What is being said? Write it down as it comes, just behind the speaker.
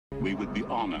We would be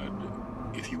honored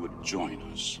if you would join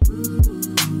us.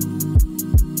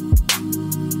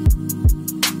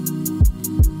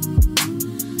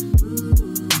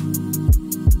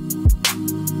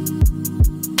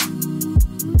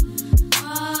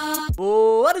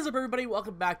 What is up, everybody?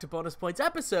 Welcome back to Bonus Points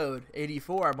episode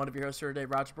 84. I'm one of your hosts for today,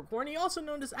 Roger Percorny, also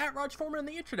known as @RogFormer on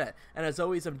the internet. And as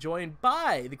always, I'm joined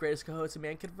by the greatest co-host a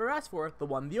man could ever ask for, the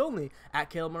one, the only,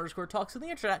 @Caleb_talks on the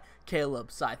internet, Caleb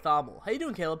Sythommel. How you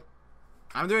doing, Caleb?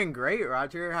 I'm doing great,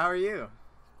 Roger. How are you?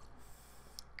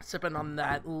 Sipping on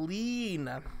that lean.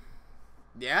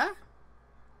 Yeah?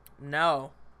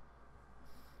 No.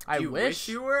 I wish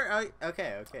you were.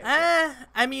 Okay.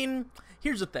 I mean,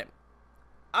 here's the thing.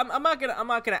 I'm not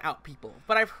gonna out people,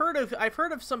 but I've heard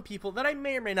of some people that I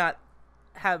may or may not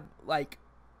have like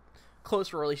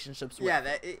close relationships with.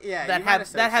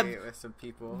 That have with some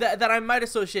people that I might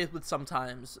associate with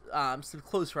sometimes. Some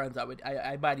close friends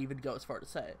I might even go as far to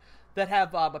say that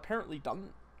have apparently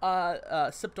done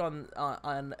sipped on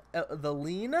the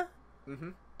lean. Mm-hmm.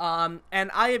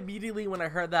 And I immediately, when I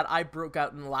heard that, I broke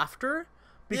out in laughter.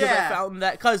 Because I found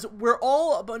that, because we're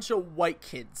all a bunch of white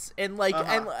kids, and like,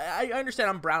 and I understand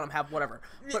I'm brown, I'm half whatever,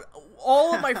 but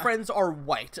all of my friends are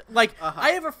white. Like, I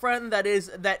have a friend that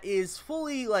is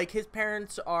fully, like, his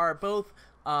parents are both,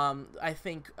 I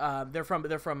think, they're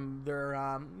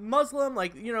Muslim,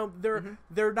 like, you know, they're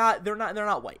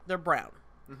not white, they're brown.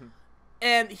 Mm-hmm.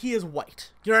 And he is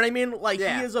white. You know what I mean? Like, he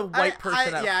is a white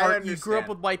person at heart. He grew up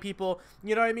with white people.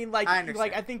 You know what I mean? Like,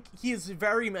 I think he is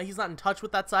he's not in touch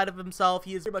with that side of himself.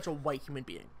 He is very much a white human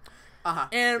being.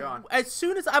 And as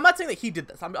soon as, I'm not saying that he did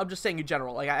this. I'm just saying in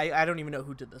general. Like, I don't even know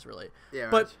who did this, really. Yeah,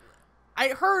 but I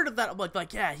heard that,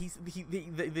 like, yeah,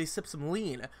 they sip some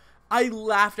lean. I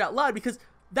laughed out loud because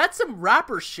that's some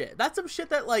rapper shit. That's some shit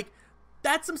that, like,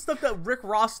 that's some stuff that Rick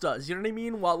Ross does, you know what I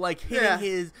mean? While, like, hitting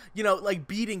his, you know, like,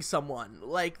 beating someone.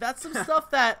 Like, that's some stuff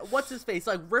that, what's his face,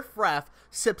 like, Riff Raff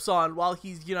sips on while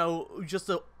he's, you know, just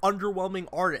an underwhelming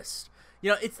artist. You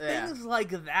know, it's things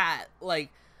like that.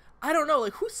 Like, I don't know,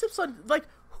 like, who sips on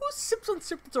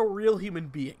stuff that's a real human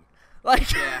being? Like,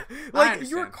 like,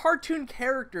 your cartoon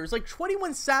characters, like,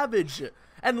 21 Savage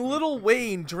and Lil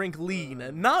Wayne drink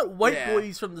lean, not white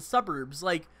boys from the suburbs.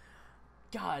 Like,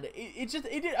 God,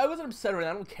 I wasn't upset with it.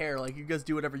 I don't care. Like, you guys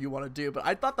do whatever you want to do. But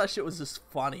I thought that shit was just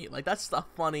funny. Like, that stuff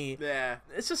funny. Yeah.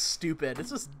 It's just stupid. It's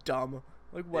just dumb.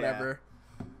 Like, whatever.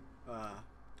 You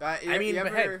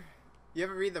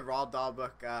ever read the Roald Dahl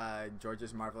book,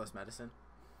 George's Marvelous Medicine?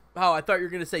 Oh, I thought you were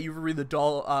gonna say you ever read the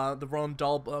Roald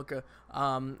Dahl book,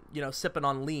 you know, sipping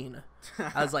on lean.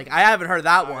 I was like, I haven't heard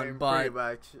that one, but pretty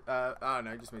much. I don't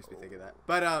know. It just makes me think of that.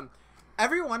 But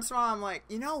every once in a while, I'm like,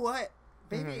 you know what?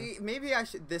 Maybe I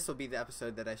should. This will be the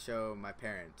episode that I show my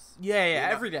parents. Yeah, you know?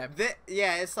 Every day.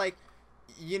 It's like,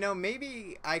 you know,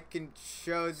 maybe I can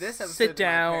show this episode Sit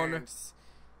down. To my parents.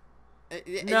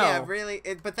 Yeah, really.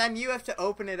 But then you have to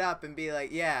open it up and be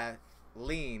like, yeah,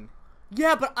 lean.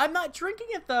 Yeah, but I'm not drinking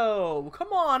it though.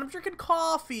 Come on, I'm drinking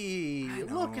coffee.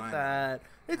 Look at that.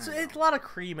 It's a lot of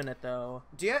cream in it though.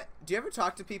 Do you ever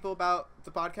talk to people about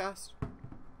the podcast?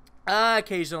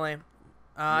 Occasionally.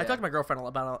 I talk to my girlfriend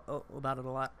about it a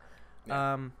lot.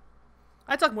 Yeah.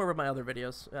 I talk more about my other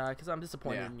videos because I'm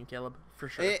disappointed in you, Caleb, for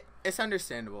sure. It's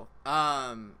understandable.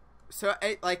 So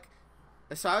I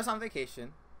was on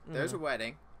vacation. There's a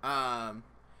wedding.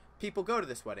 People go to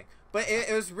this wedding, but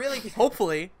it was really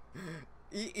hopefully.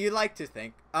 You like to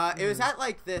think. It was at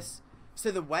like this. So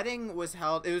the wedding was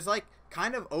held. It was like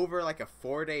kind of over like a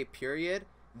 4-day period.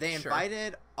 They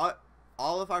invited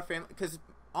all of our family because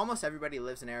almost everybody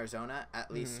lives in Arizona, at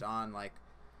least on like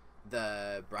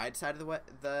the bride side of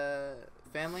the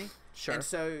family. Sure. And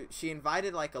so she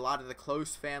invited like a lot of the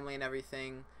close family and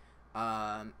everything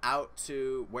out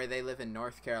to where they live in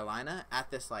North Carolina at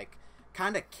this like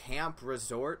kind of camp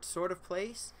resort sort of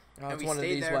place. Oh, it's one of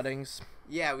these weddings.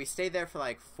 Yeah, we stayed there for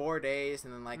like 4 days,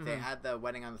 and then like they had the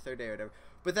wedding on the 3rd day or whatever.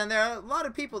 But then there are a lot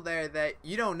of people there that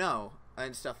you don't know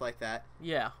and stuff like that.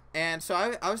 Yeah. And so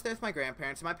I was there with my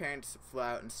grandparents. My parents flew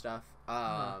out and stuff.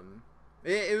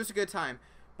 It was a good time.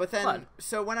 But then,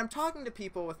 so when I'm talking to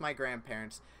people with my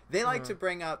grandparents, they like to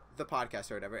bring up the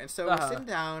podcast or whatever. And so we're sitting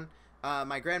down,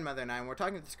 my grandmother and I, and we're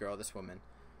talking to this woman.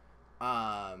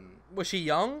 Was she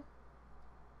young?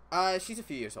 She's a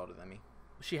few years older than me.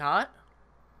 Was she hot?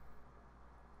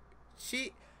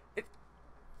 She's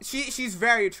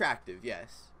very attractive,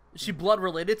 yes. Is she blood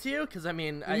related to you? Because I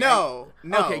mean, no.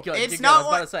 Okay, good. It's good. not. I was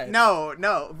about to say.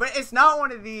 No. But it's not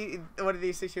one of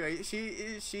these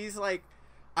situations. She's like,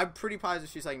 I'm pretty positive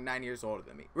she's like 9 years older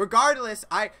than me. Regardless,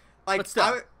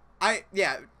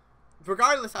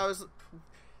 regardless, I was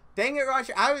Dang it,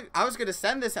 Roger. I was gonna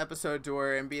send this episode to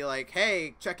her and be like,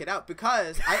 hey, check it out,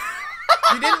 because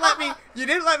you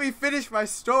didn't let me finish my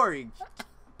story.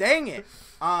 Dang it.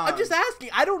 I'm just asking.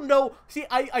 I don't know. See,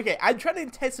 I'm trying to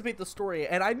anticipate the story,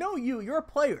 and I know you're a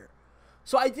player.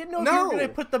 So I didn't know if you were going to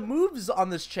put the moves on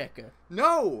this chick.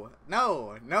 No,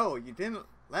 you didn't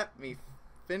let me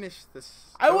finish this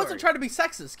story. I wasn't trying to be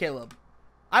sexist, Caleb.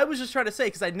 I was just trying to say,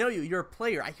 because I know you're a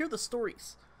player. I hear the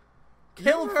stories.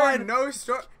 Caleb Fine, no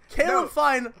story. Caleb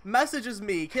Fine messages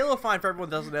me. Caleb Fine, for everyone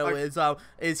who doesn't know,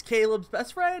 is Caleb's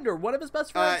best friend or one of his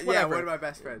best friends. Yeah, one of my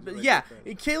best friends.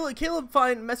 Caleb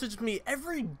Fine messages me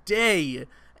every day,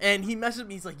 and he messaged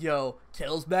me. He's like, "Yo,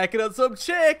 Caleb's backing on some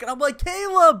chick," and I'm like,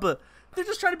 "Caleb, they're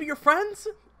just trying to be your friends."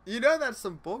 You know that's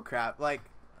some bullcrap. Like,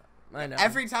 I know.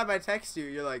 Every time I text you,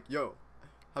 you're like, "Yo,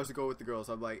 how's it go with the girls?"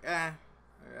 I'm like, I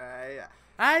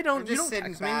don't. You don't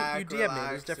text me. You DM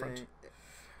me. It's different.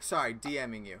 Sorry,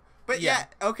 DMing you. But yeah,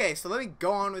 okay, so let me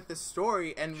go on with the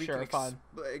story, and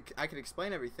I can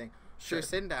explain everything. Sure. We're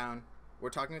sitting down, we're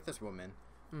talking with this woman,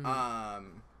 and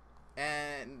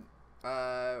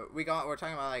we're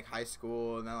talking about like high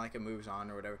school, and then like it moves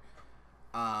on or whatever.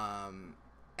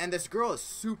 And this girl is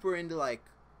super into like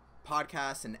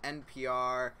podcasts and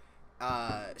NPR,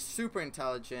 super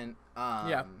intelligent,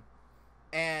 and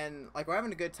like we're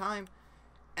having a good time,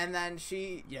 and then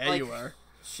she you are.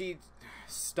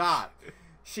 Stop.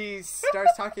 She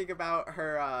starts talking about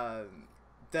her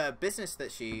the business that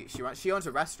she runs. She owns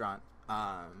a restaurant.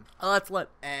 That's lit.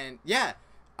 And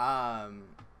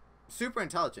super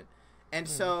intelligent. And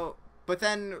so, but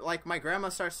then like my grandma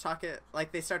starts talking.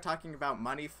 Like they start talking about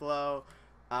money flow,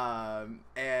 and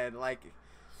like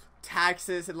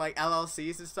taxes and like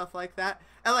LLCs and stuff like that.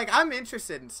 And like I'm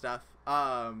interested in stuff.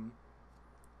 But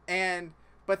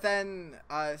then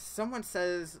someone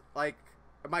says like.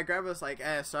 My grandma's like,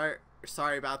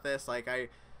 sorry about this. Like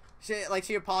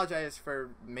she apologized for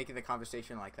making the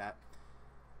conversation like that.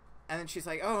 And then she's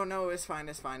like, oh no, it's fine.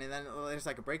 And then there's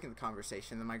like a break in the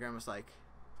conversation. And my grandma's like,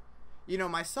 you know,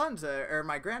 my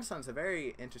grandson's a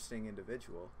very interesting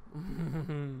individual.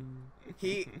 And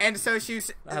so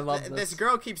I love this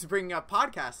girl keeps bringing up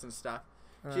podcasts and stuff.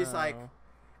 She's like,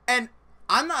 and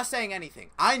I'm not saying anything.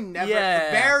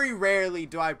 Very rarely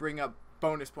do I bring up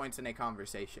bonus points in a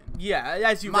conversation. Yeah,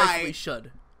 as you rightfully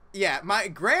should. Yeah, my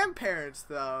grandparents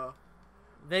though,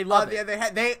 they love it. The other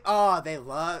hand,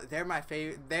 they're my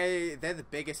favorite. They're the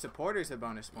biggest supporters of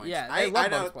bonus points. Yeah, I love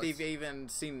don't know if they've even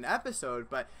seen an episode,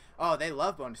 but they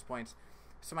love bonus points.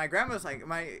 So my grandma's like,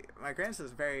 my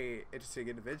grandson's a very interesting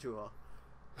individual.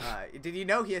 Did you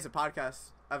know he has a podcast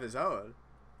of his own?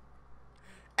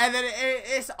 And then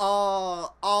it's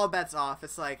all bets off.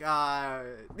 It's like, I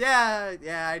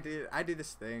do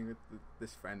this thing with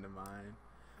this friend of mine.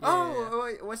 Yeah.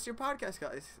 Oh, what's your podcast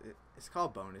called? It's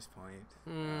called Bonus Point.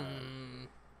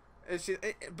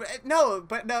 But no,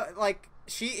 like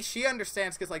she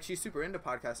understands because like she's super into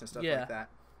podcasts and stuff like that.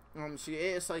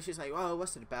 She's like, oh,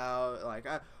 what's it about? Like,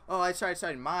 I tried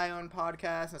starting my own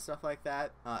podcast and stuff like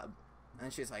that.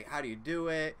 And she's like, how do you do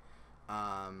it?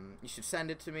 You should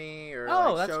send it to me or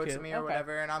show it to me or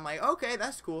whatever. And I'm like, okay,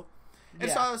 that's cool.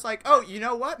 And so I was like, oh, you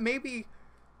know what? Maybe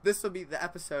this will be the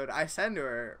episode I send to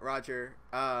her, Roger.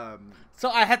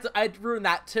 So I'd ruin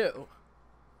that too.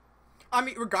 I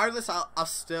mean, regardless, I'll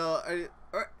still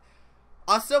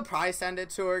probably send it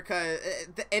to her because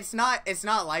it's not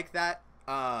like that.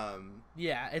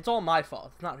 Yeah, it's all my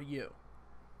fault. It's not you.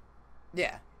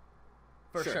 Yeah,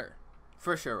 for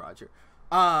sure, Roger.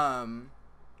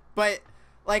 But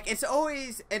like it's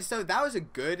always, and so that was a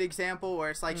good example where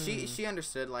it's like she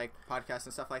understood like podcasts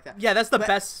and stuff like that. Yeah, that's the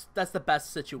best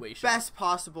situation. Best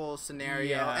possible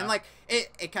scenario. Yeah. And like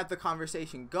it kept the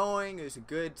conversation going. It was a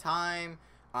good time.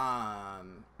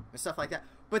 And stuff like that.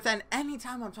 But then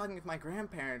anytime I'm talking with my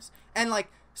grandparents and like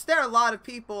so there are a lot of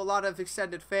people, a lot of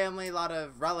extended family, a lot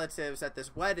of relatives at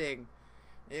this wedding,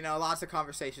 you know, lots of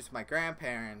conversations with my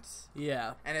grandparents.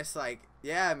 Yeah. And it's like,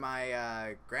 yeah,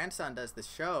 my grandson does this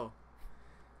show.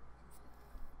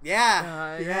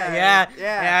 Yeah.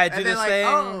 I do the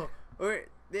same.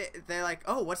 They're like,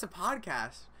 oh, what's a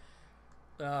podcast?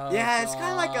 Yeah, it's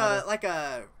kind of like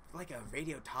a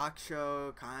radio talk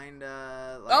show, kind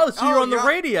of. Like, so you're on the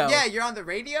radio. Yeah, you're on the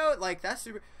radio? Like, that's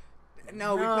super.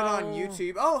 No, we put it on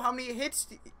YouTube. Oh, how many hits?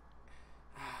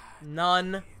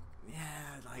 None.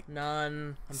 Yeah, like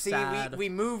none. I'm sad. we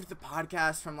moved the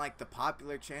podcast from like the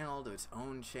popular channel to its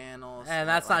own channel, and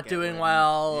that's not doing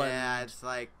well. Yeah, it's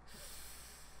like,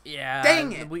 yeah,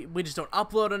 dang it. We just don't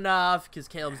upload enough because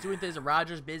Caleb's doing things and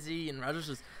Roger's busy and Roger's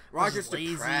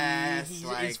lazy. Depressed.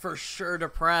 He's for sure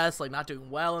depressed, like not doing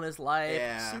well in his life.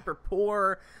 Yeah. Super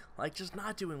poor. like just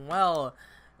not doing well.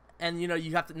 And you know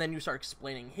you have to, and then you start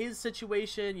explaining his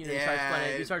situation. You know, you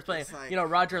start explaining. Like, you know,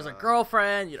 Roger has a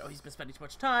girlfriend. You know, he's been spending too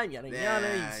much time. Yada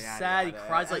yada. He's sad. He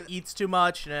cries, like eats too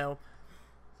much. You know.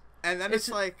 And then it's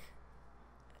like,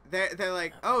 they're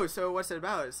like, oh, so what's it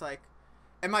about? It's like,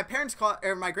 and my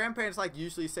grandparents like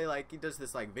usually say like he does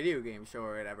this like video game show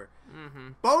or whatever.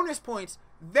 Bonus points.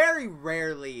 Very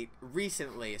rarely,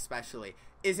 recently especially,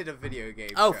 is it a video game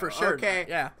show. Oh, for sure. Okay.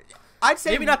 Yeah. I'd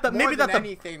say maybe not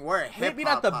anything, we're a hip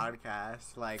hop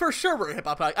podcast. Like for sure, we're a hip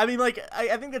hop podcast. I mean, like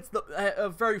I think it's a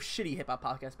very shitty hip hop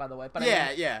podcast, by the way. But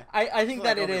yeah. I think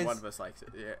that like it is. One of us likes it.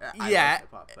 Yeah. I like hip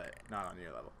hop, but not on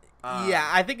your level. Yeah,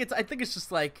 I think it's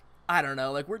just like I don't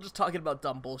know, like we're just talking about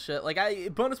dumb bullshit. Like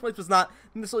bonus points was not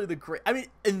necessarily the great. I mean,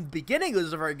 in the beginning it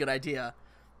was a very good idea,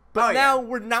 but now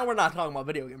we're not talking about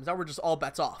video games. Now we're just all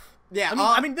bets off. Yeah,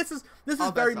 I mean this is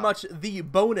very much the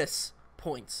bonus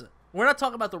points. We're not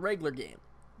talking about the regular game.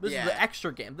 This is the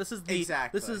extra game. This is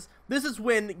the this is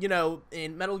when, you know,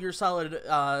 in Metal Gear Solid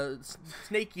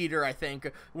Snake Eater, I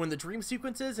think, when the dream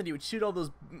sequences and you would shoot all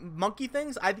those monkey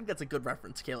things. I think that's a good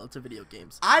reference, Caleb, to video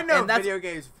games. I know video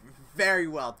games very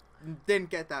well. Didn't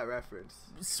get that reference.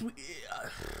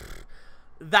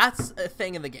 That's a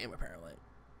thing in the game, apparently.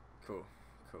 Cool.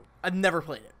 I've never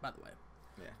played it, by the way.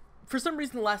 Yeah. For some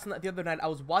reason, the other night, I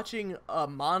was watching a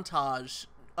montage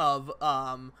of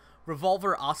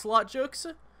Revolver Ocelot jokes,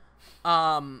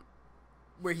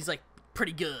 where he's like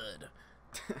pretty good,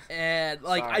 and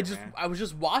like I was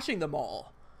just watching them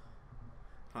all.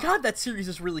 God, that series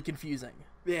is really confusing.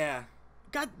 Yeah.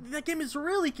 God, that series is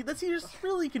really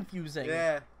confusing.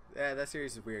 Yeah, that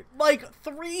series is weird. Like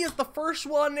 3 is the first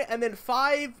one, and then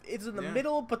 5 is in the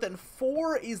middle, but then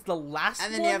 4 is the last one.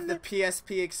 And then you have the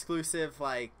PSP exclusive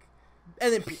like.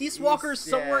 And then Peace Walker's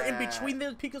somewhere in between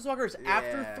the Peace Walkers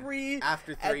after 3.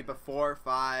 After 3, before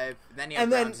 5. Then you have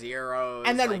Ground Zeroes.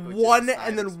 And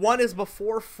then 1 is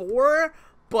before 4.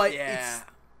 But it's.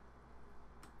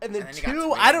 And then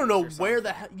 2, I don't know where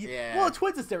the hell. Well,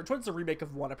 Twins is there. Twins is a remake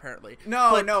of 1, apparently.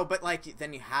 But like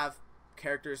then you have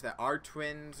characters that are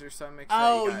twins or something.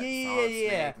 Oh,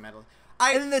 yeah.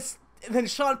 And then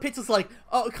Sean Pitts is like,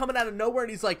 coming out of nowhere,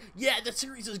 and he's like, "Yeah, the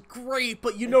series is great,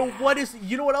 but you know what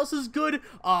else is good?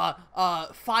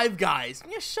 Five Guys."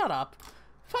 Yeah, shut up.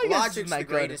 Five Guys Logic's the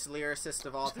greatest lyricist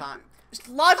of all time.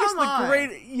 Logic's the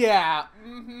great. Yeah.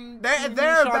 They're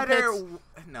better. Pitts.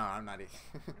 No, I'm not even.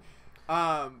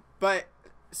 But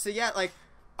so yeah, like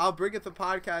I'll bring up the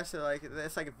podcast, so like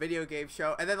it's like a video game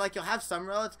show, and then like you'll have some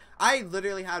relatives. I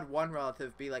literally had one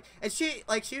relative be like, and she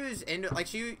was into like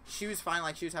she was fine,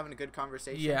 like she was having a good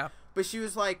conversation. Yeah. But she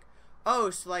was like, "Oh,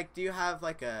 so like, do you have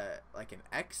like an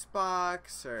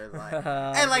Xbox or like?"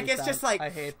 And like it's just like I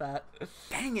hate that.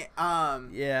 Dang it.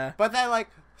 Yeah. But then like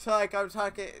I was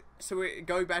talking. So we're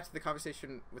going back to the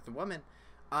conversation with the woman,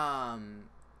 and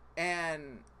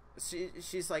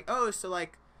she's like, "Oh, so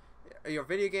like your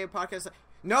video game podcast."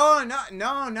 No.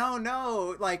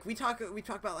 Like we talk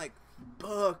about like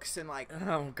books and like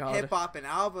hip hop and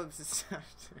albums and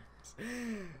stuff.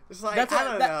 It's like I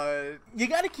don't know. You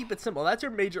got to keep it simple. That's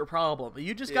your major problem.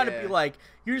 You just got to be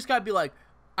like,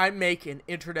 I make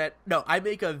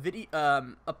a video,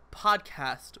 a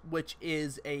podcast, which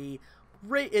is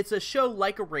it's a show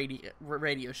like a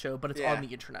radio show, but it's on the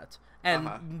internet.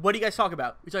 And what do you guys talk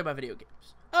about? We talk about video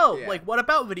games. Like what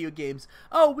about video games?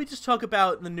 We just talk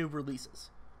about the new releases.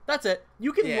 That's it.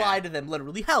 You can lie to them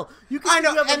literally. Hell, you can. I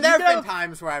know, and there have been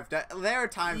times where there are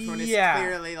times when it's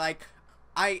clearly like,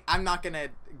 I'm not gonna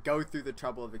go through the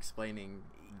trouble of explaining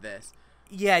this.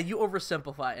 Yeah, you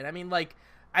oversimplify it. I mean, like,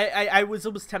 I was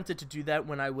almost tempted to do that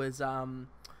when I was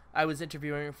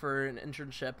interviewing for an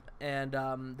internship, and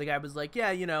the guy was like,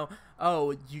 "Yeah, you know,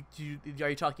 are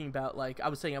you talking about like?" I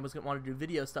was saying I was gonna want to do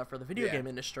video stuff for the video game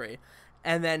industry,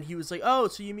 and then he was like, "Oh,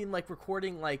 so you mean like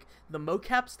recording like the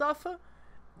mocap stuff?"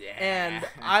 Yeah. And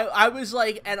I was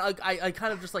like, and I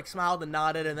kind of just like smiled and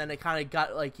nodded, and then it kind of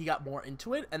got like he got more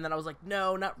into it, and then I was like,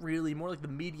 no, not really, more like the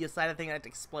media side of thing. I had to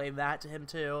explain that to him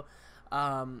too.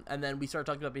 And then we started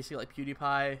talking about basically like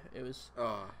PewDiePie. It was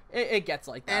it gets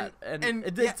like that, and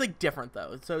it's like different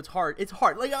though, so it's hard.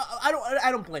 Like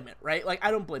I don't blame it, right? Like I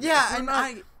don't blame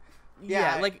it.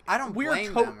 Yeah, like I don't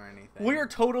blame them or anything. We are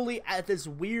totally at this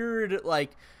weird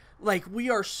like we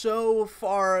are so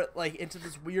far like into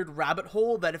this weird rabbit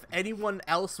hole that if anyone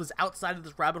else was outside of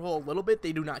this rabbit hole a little bit,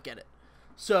 they do not get it.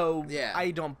 So I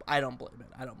don't blame it.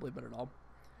 I don't blame it at all.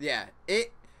 Yeah.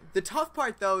 The tough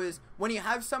part though is when you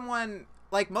have someone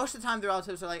like most of the time the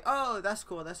relatives are like, "Oh, that's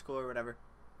cool or whatever."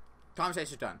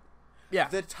 Conversation's done. Yeah.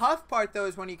 The tough part though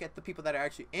is when you get the people that are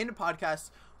actually into podcasts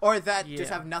or that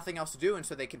just have nothing else to do, and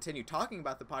so they continue talking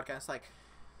about the podcast. Like,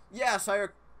 yeah, so I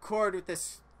record with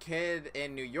this kid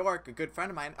in New York, a good friend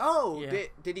of mine. Oh,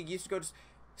 did he used to go to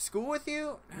school with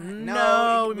you?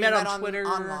 No, we met on Twitter,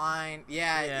 online.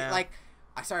 Yeah, like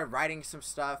I started writing some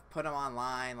stuff, put them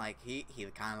online. Like he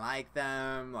kind of liked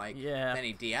them. Like then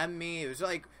he DM'd me. It was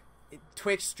like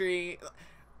Twitch stream.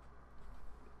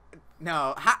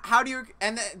 No, how do you?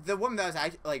 And the woman that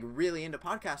was like really into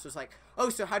podcasts was like, oh,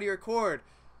 so how do you record?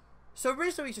 So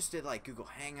originally we just did like Google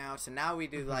Hangouts, and now we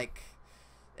do like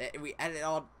we edit it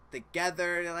all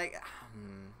together. Like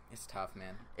it's tough,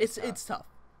 man. It's tough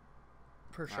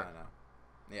for sure. I don't know.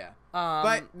 Yeah,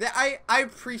 but I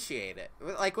appreciate it.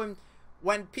 Like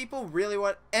when people really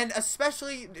want, and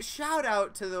especially shout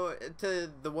out to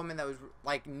the woman that was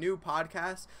like new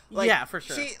podcast. Like, yeah, for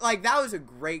sure. She like that was a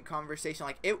great conversation.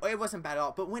 Like it wasn't bad at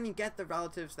all. But when you get the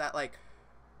relatives that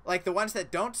like the ones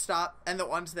that don't stop and the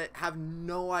ones that have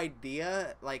no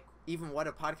idea like even what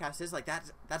a podcast is, like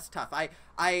that's tough.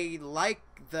 I like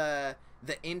the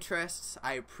interests.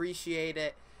 I appreciate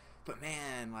it. But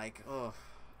man, like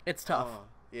it's tough.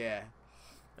 Yeah,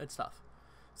 it's tough.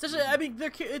 Especially, I mean,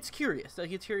 it's curious. Like,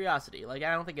 it's curiosity. Like,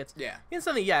 I don't think it's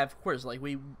something. Yeah, of course. Like,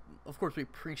 we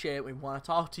appreciate it. We want to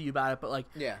talk to you about it. But like,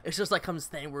 it's just like comes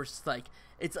thing where it's just like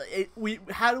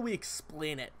how do we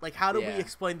explain it? Like, how do we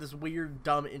explain this weird,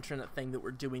 dumb internet thing that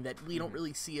we're doing that we don't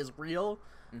really see as real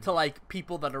to like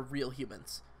people that are real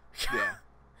humans?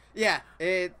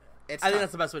 It's. I think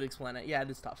that's the best way to explain it. Yeah,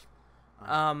 it is tough.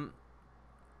 I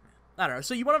don't know.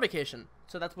 So you went on vacation.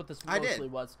 So that's what this mostly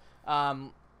was.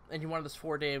 And you wanted this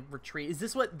 4-day retreat. Is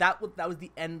this that was the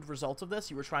end result of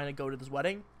this? You were trying to go to this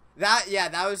wedding? That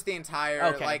was the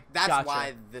entire that's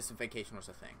why this vacation was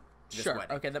a thing. Sure.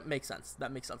 Wedding. Okay, that makes sense.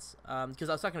 Because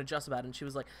I was talking to Jess about it, and she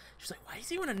was like, why is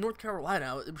he going to North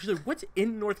Carolina? She's like, what's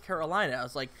in North Carolina? I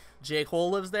was like, J.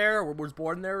 Cole lives there, or was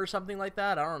born there, or something like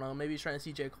that. I don't know. Maybe he's trying to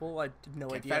see J. Cole. I had no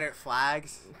idea. Confederate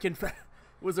flags.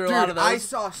 Was there a lot of those? I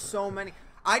saw so many.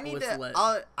 I need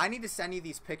to send you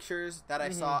these pictures that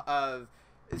I saw of.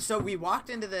 So we walked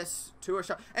into this tour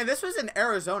shop, and this was in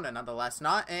Arizona, nonetheless.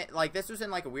 Not like this was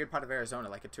in like a weird part of Arizona,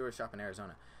 like a tour shop in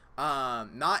Arizona,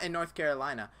 not in North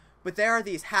Carolina. But there are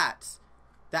these hats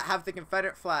that have the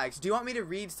Confederate flags. Do you want me to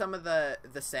read some of the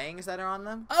sayings that are on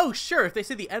them? Oh, sure. If they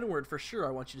say the N-word, for sure,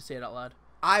 I want you to say it out loud.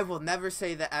 I will never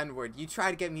say the N-word. You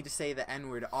try to get me to say the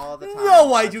N-word all the time.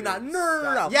 No, I do not.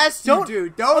 No. Yes, you do.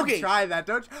 Don't try that.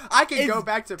 I can go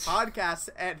back to podcasts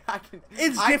and I can.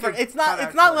 It's different. It's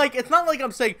not like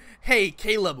I'm saying, "Hey,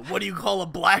 Caleb, what do you call a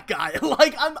black guy?"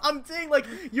 Like I'm saying like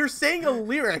you're saying a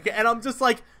lyric, and I'm just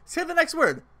like, say the next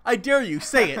word. I dare you.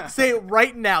 Say it. Say it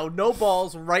right now. No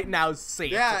balls. Right now. Say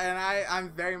it. Yeah, and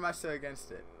I'm very much so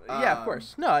against it. Yeah, of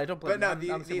course. No, I don't blame you. But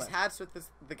no, these hats with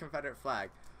the Confederate flag.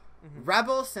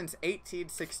 Rebel since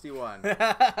 1861.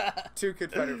 2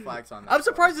 Confederate flags on that. I'm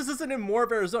surprised this isn't in more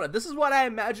of Arizona. This is what I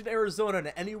imagine Arizona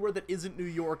and anywhere that isn't New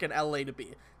York and LA to be.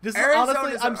 This is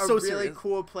honestly, I'm so serious. Really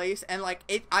cool place, and like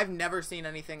I've never seen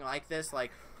anything like this. Like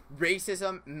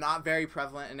racism, not very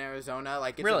prevalent in Arizona.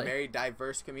 Like it's a very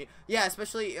diverse community. Yeah,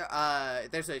 especially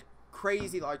there's a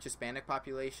crazy large Hispanic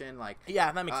population. Like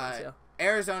that makes sense. Yeah,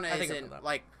 Arizona isn't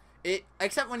like it,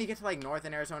 except when you get to like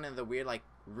northern Arizona and the weird like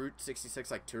Route 66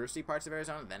 like touristy parts of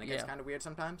Arizona, then it gets kind of weird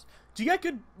sometimes. Do you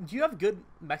have good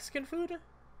Mexican food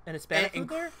and Hispanic food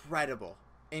there? Incredible.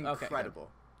 Okay,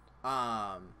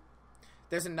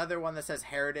 there's another one that says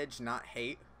heritage, not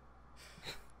hate.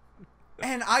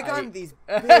 And I got in these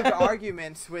big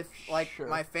arguments with like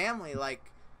my family,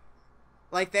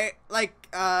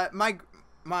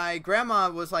 my grandma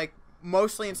was like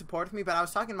mostly in support of me, but I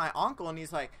was talking to my uncle and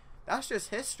he's like, that's just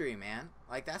history, man.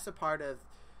 Like that's a part of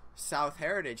South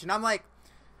heritage. And I'm like,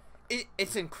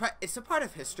 it's a part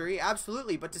of history,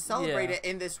 absolutely, but to celebrate it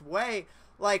in this way,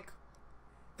 like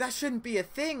that shouldn't be a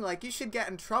thing. Like you should get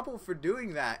in trouble for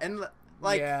doing that. And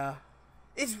like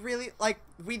it's really like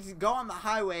we'd go on the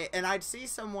highway and I'd see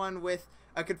someone with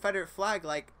a Confederate flag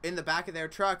like in the back of their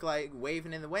truck like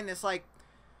waving in the wind. It's like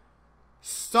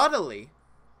subtly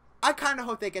I kind of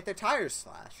hope they get their tires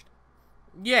slashed.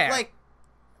 Like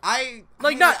I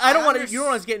don't want to.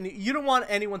 You don't want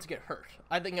anyone to get hurt.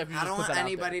 I think if you just I don't put want that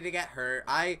anybody out there. to get hurt.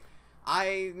 I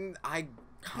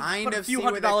kind put a of few see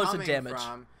where they're $100 coming of damage.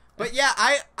 from. But yeah,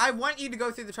 I want you to go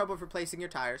through the trouble of replacing your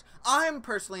tires. I'm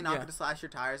personally not going to slash your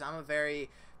tires. I'm a very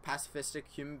pacifistic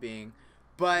human being,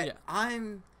 but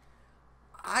I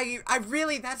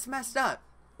really that's messed up.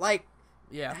 Like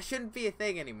that shouldn't be a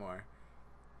thing anymore.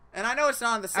 And I know it's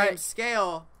not on the same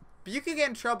scale. But you can get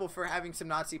in trouble for having some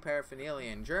Nazi paraphernalia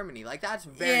in Germany. Like, that's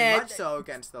very much so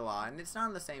against the law. And it's not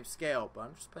on the same scale, but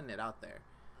I'm just putting it out there.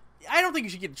 I don't think you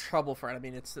should get in trouble for it. I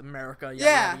mean, it's America.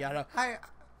 Yeah, yada. I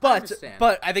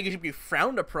But I think it should be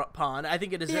frowned upon. I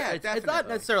think it is. Yeah, it's not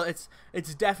necessarily.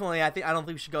 It's definitely. I don't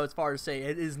think we should go as far as say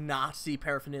it is Nazi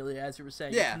paraphernalia, as you were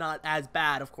saying. Yeah. It's not as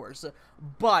bad, of course.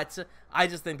 But I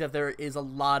just think that there is a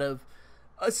lot of,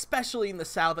 especially in the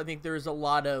South. I think there is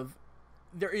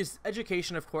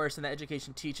education, of course, and that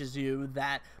education teaches you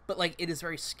that. But like, it is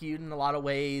very skewed in a lot of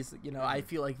ways. You know, I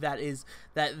feel like that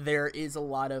there is a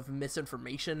lot of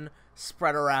misinformation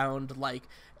spread around. Like,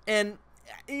 and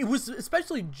it was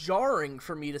especially jarring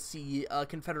for me to see a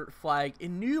Confederate flag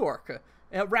in New York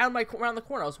around the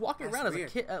corner. I was walking around as a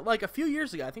kid, like a few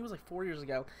years ago. I think it was like 4 years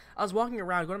ago. I was walking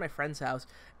around, going to my friend's house,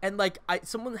 and like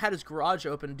someone had his garage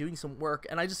open doing some work,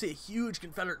 and I just see a huge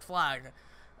Confederate flag.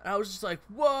 And I was just like,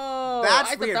 whoa.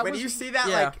 That's weird. When you see that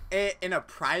like in a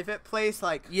private place,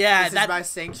 like this is my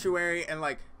sanctuary, and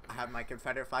like I have my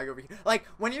Confederate flag over here. Like,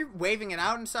 when you're waving it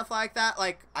out and stuff like that,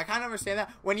 like, I kind of understand that.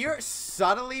 When you're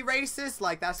subtly racist,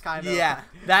 like, that's kind of... Yeah,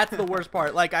 that's the worst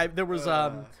part. Like, there's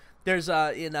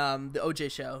in the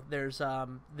OJ show,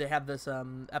 they have this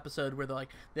episode where they're like,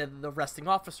 they're the arresting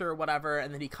officer or whatever,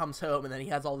 and then he comes home, and then he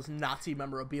has all this Nazi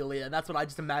memorabilia, and that's what I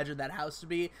just imagine that house to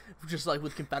be, just like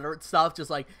with Confederate stuff, just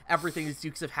like everything is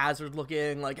Dukes of Hazzard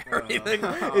looking, like everything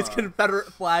is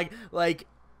Confederate flag. Like,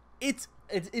 it's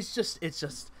just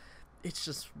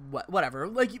whatever.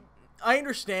 Like, I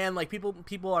understand, like,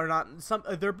 people are not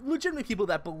they're legitimate people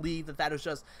that believe that is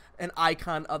just an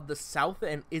icon of the South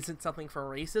and isn't something for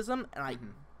racism, and I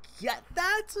get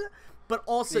that, but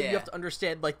also you have to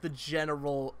understand, like, the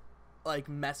general, like,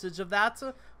 message of that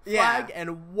flag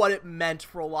and what it meant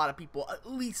for a lot of people,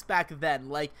 at least back then.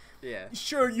 Like,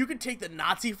 sure, you could take the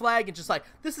Nazi flag and just like,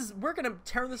 we're gonna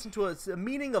turn this into a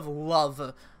meaning of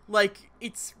love. Like,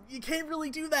 you can't really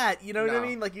do that, you know what I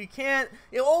mean? Like, you can't,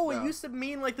 it used to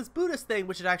mean, like, this Buddhist thing,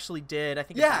 which it actually did, I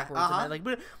think it's backwards, and like,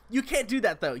 but you can't do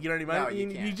that, though, you know what I mean?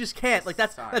 No, you just can't, like,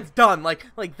 that's done, like,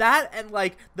 that, and,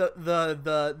 like,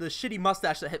 the shitty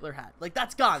mustache that Hitler had, like,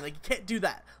 that's gone, like, you can't do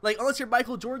that, like, unless you're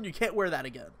Michael Jordan, you can't wear that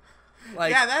again.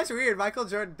 Like, yeah, that's weird. Michael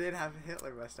Jordan did have a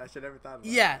Hitler mustache. I never thought about it.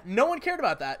 Yeah, no one cared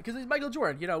about that because he's Michael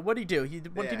Jordan. You know, what did he do?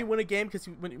 Did he win a game because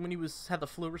when he had the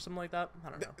flu or something like that? I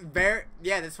don't know.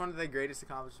 That's one of the greatest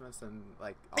accomplishments in,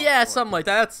 like, something like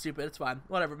that. That's stupid. It's fine.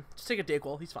 Whatever. Just take a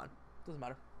Dayquil. He's fine. Doesn't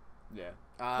matter. Yeah.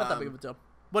 Not that big of a deal.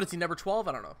 What is he, number 12?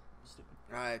 I don't know.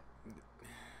 Stupid.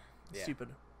 Stupid.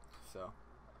 So.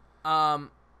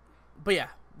 But yeah,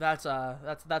 that's our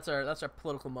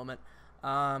political moment.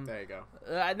 There you go.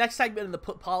 Next segment in the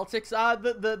politics. The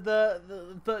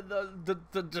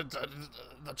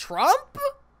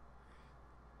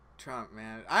Trump,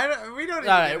 man. We don't. All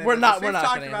right, we're not gonna.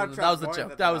 That was a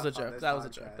joke. That was a joke. That was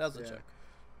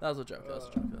a joke.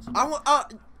 I want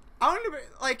to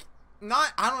like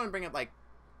not. I don't want to bring up like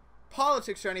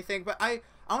politics or anything, but I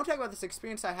want to talk about this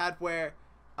experience I had where,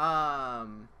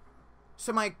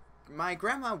 so my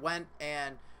grandma went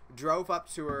and drove up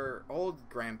to her old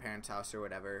grandparents' house or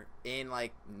whatever in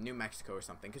like New Mexico or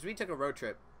something, because we took a road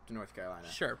trip to North Carolina.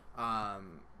 Sure.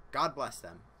 God bless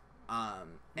them.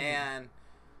 And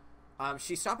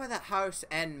she stopped by that house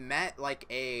and met like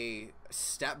a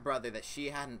stepbrother that she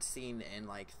hadn't seen in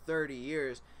like 30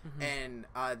 years, and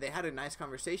they had a nice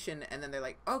conversation, and then they're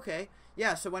like, okay,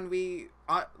 yeah, so when we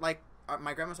my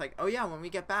grandma's like, oh yeah, when we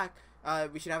get back,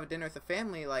 we should have a dinner with the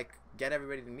family, like get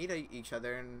everybody to meet each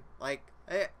other, and like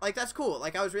that's cool.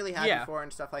 Like, I was really happy for her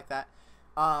and stuff like that.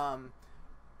 And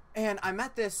I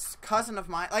met this cousin of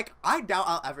mine. Like, I doubt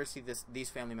I'll ever see these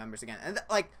family members again. And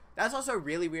like, that's also a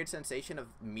really weird sensation of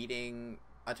meeting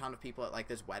a ton of people at like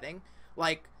this wedding.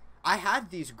 Like, I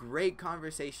had these great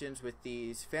conversations with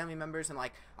these family members, and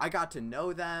like I got to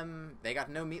know them. They got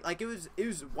to know me. Like, it was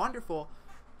wonderful.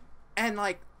 And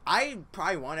like, I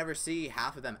probably won't ever see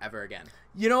half of them ever again.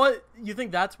 You know what? You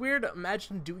think that's weird?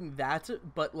 Imagine doing that,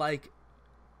 but like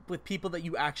with people that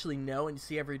you actually know and you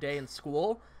see every day in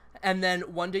school, and then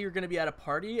one day you're gonna be at a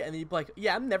party and you'd be like,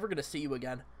 yeah, I'm never gonna see you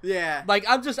again. Yeah. Like,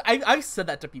 I said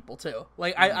that to people too.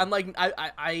 Like, I'm like,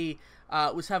 I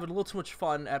was having a little too much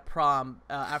fun at prom,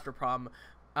 after prom.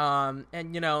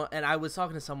 And you know, and I was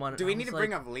talking to someone. Do we need to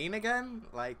bring up lean again?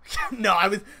 Like, no,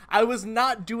 I was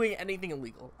not doing anything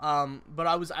illegal. But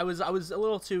I was a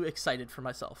little too excited for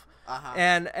myself.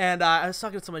 And I was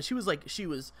talking to someone. She was like, she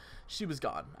was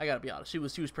gone. I gotta be honest. She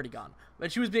was pretty gone.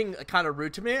 But she was being kind of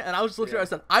rude to me, and I was just looking at her. I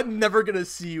said, I'm never gonna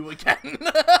see you again.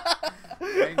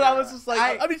 And I was just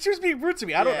like, I mean, she was being rude to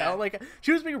me. I don't know. Like,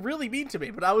 she was being really mean to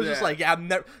me. But I was just like, yeah, I'm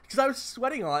never, because I was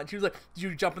sweating a lot. And she was like, did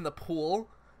you jump in the pool?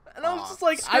 And I was just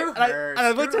like, I looked at her.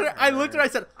 I looked at her. I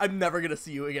said, "I'm never gonna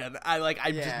see you again. I'm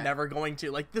just never going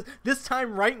to. Like this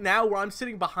time right now, where I'm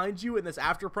sitting behind you in this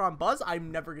after prom buzz,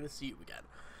 I'm never gonna see you again."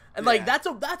 And like that's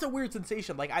a weird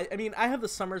sensation. Like I mean, I have the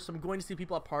summer, so I'm going to see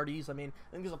people at parties. I mean,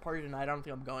 I think there's a party tonight. I don't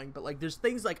think I'm going, but like there's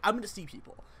things like I'm gonna see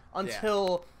people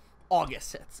until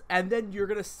August hits, and then you're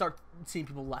gonna start seeing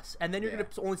people less, and then you're gonna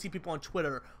only see people on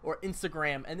Twitter or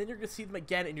Instagram, and then you're gonna see them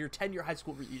again in your 10-year high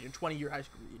school reunion, 20-year high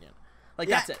school reunion. Like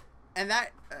that's it. And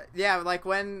that like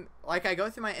when like I go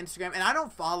through my Instagram, and I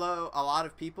don't follow a lot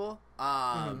of people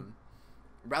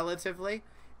relatively,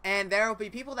 and there will be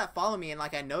people that follow me, and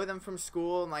like I know them from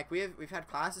school, and like we've had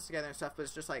classes together and stuff, but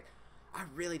it's just like I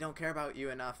really don't care about you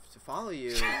enough to follow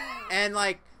you. And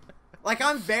like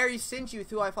I'm very stingy with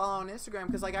who I follow on Instagram,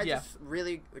 because like I just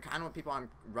really kind of want people I'm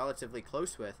relatively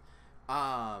close with,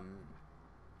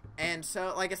 and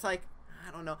so like it's like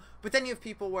I don't know. But then you have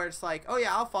people where it's like, oh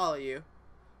yeah, I'll follow you,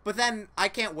 but then I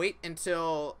can't wait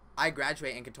until I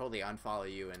graduate and can totally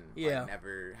unfollow you and like,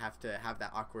 never have to have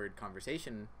that awkward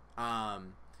conversation. But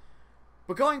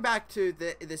going back to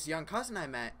this young cousin I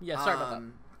met, sorry about that.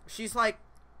 She's like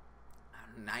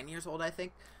 9 years old, I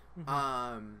think.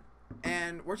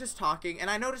 And we're just talking, and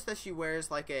I noticed that she wears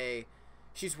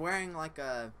she's wearing like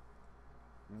a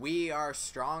 "We Are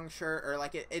Strong" shirt, or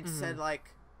like it said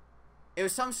like it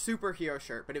was some superhero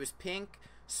shirt, but it was pink,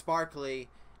 sparkly,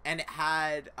 and it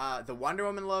had the Wonder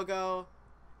Woman logo,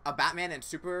 a Batman and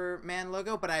Superman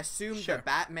logo, but I assumed the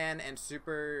Batman and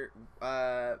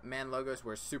Superman logos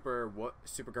were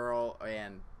Supergirl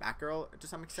and Batgirl to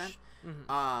some extent.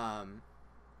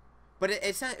 But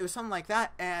it said it was something like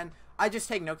that, and I just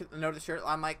take note of the shirt.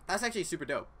 I'm like, that's actually super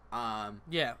dope.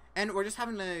 And we're just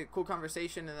having a cool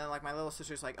conversation, and then like my little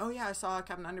sister's like, oh yeah, I saw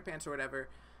Captain Underpants or whatever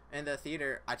in the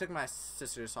theater. I took my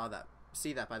sister to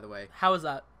see that, by the way. How was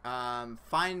that?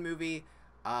 Fine movie.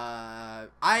 I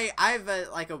have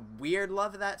a weird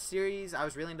love of that series. I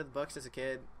was really into the books as a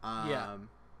kid.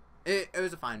 It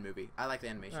was a fine movie. I like the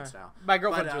animation style. My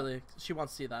girlfriend's she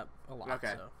wants to see that a lot.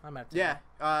 Okay. So I'm at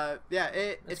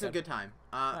it's a good time.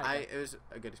 It was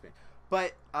a good experience.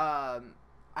 But I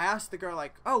asked the girl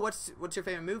like, oh, what's your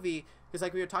favorite movie? Because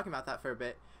like we were talking about that for a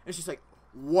bit, and she's like,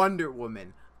 Wonder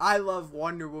Woman. I love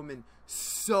Wonder Woman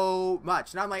so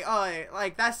much. And I'm like, oh,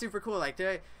 like that's super cool. Like,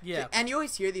 and you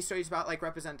always hear these stories about like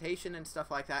representation and stuff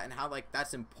like that, and how like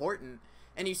that's important.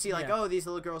 And you see like, oh, these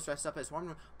little girls dressed up as Wonder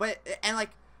Woman, but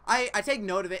like. I take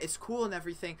note of it. It's cool and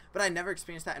everything, but I never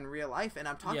experienced that in real life. And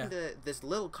I'm talking to this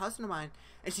little cousin of mine,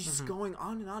 and she's just going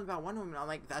on and on about Wonder Woman. I'm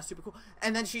like, that's super cool.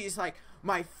 And then she's like,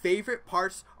 my favorite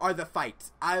parts are the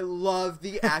fights. I love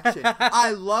the action.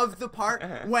 I love the part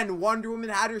when Wonder Woman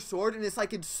had her sword, and it's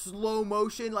like in slow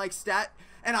motion, like stat.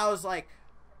 And I was like,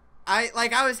 I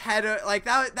was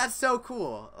that's so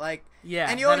cool. Like,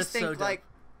 and you always think like,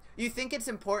 you think it's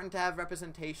important to have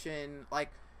representation, like.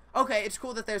 Okay, it's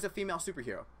cool that there's a female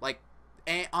superhero, like,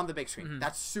 on the big screen.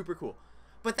 That's super cool.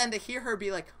 But then to hear her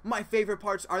be like, my favorite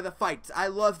parts are the fights. I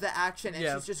love the action. And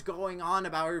she's just going on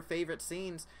about her favorite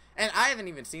scenes. And I haven't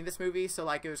even seen this movie, so,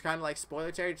 like, it was kind of like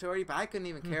spoiler territory. But I couldn't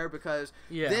even care because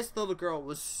this little girl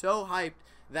was so hyped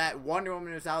that Wonder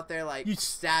Woman was out there, like,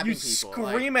 stabbing people. You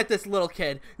scream at this little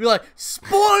kid. You're like,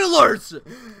 spoilers!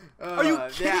 Are you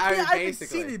kidding me? I haven't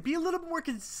seen it. Be a little more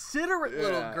considerate,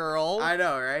 little girl. I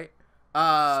know, right?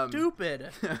 Stupid.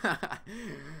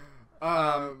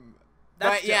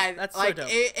 But yeah, that's like so dope.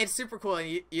 It's super cool, and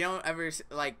you don't ever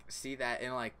like see that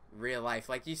in like real life.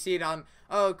 Like you see it on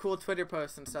cool Twitter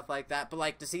posts and stuff like that, but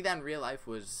like to see that in real life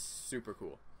was super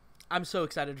cool. I'm so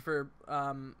excited for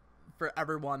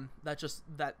everyone that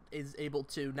is able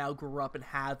to now grow up and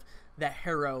have that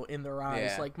hero in their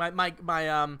eyes. Like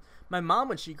my mom,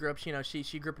 when she grew up, you know, she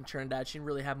grew up in Trinidad. She didn't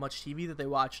really have much TV that they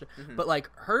watched, but like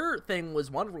her thing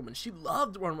was Wonder Woman. She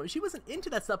loved Wonder Woman. She wasn't into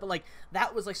that stuff, but like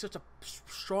that was like such a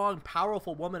strong,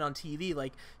 powerful woman on TV.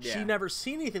 Like she never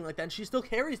seen anything like that, and she still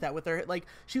carries that with her. Like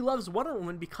she loves Wonder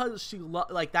Woman because she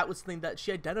like that was something that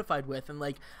she identified with. And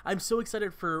like I'm so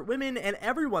excited for women and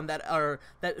everyone that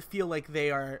feel like they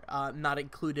are not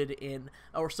included in,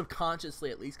 or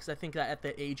subconsciously at least, because I think that at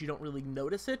the age you don't really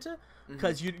notice it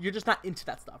because you're just not into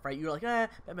that stuff, right? You're like,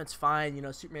 Batman's fine, you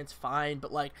know, Superman's fine,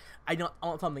 but like I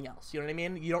want something else. You know what I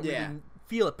mean? You don't really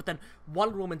feel it. But then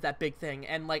Wonder Woman's that big thing,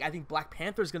 and like I think Black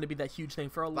Panther's going to be that huge thing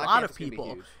for a lot of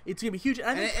people. It's going to be huge, and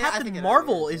I think Captain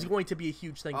Marvel is going to be a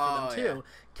huge thing for them too.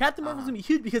 Captain Marvel's going to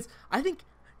be huge because I think.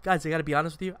 Guys, I gotta be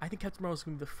honest with you. I think Captain Marvel is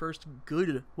gonna be the first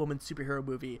good woman superhero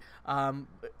movie.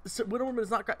 So Wonder Woman is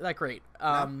not that great.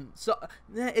 So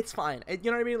it's fine. You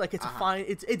know what I mean? Like it's fine.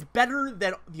 It's better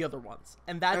than the other ones,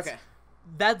 and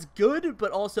that's good. But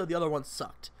also the other ones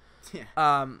sucked.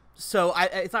 Yeah. So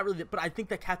it's not really, but I think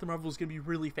that Captain Marvel is gonna be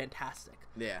really fantastic.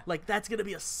 Yeah. Like that's gonna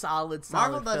be a solid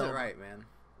Marvel does film. it right, man.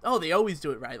 Oh, they always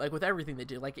do it right. Like with everything they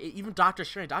do. Like even Doctor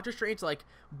Strange. Doctor Strange like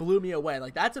blew me away.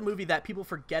 Like that's a movie that people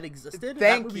forget existed.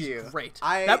 Thank that movie's you. Great.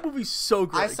 I- that movie's so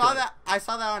great. I saw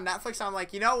that on Netflix. I'm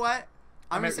like, you know what?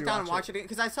 I'm gonna sit down and rewatch watch it again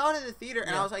because I saw it in the theater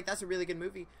and Yeah. I was like, that's a really good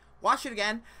movie. Watch it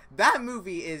again. That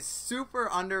movie is super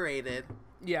underrated.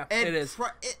 Yeah, it is.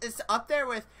 It's up there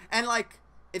with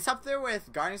it's up there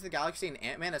with Guardians of the Galaxy and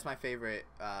Ant-Man as my favorite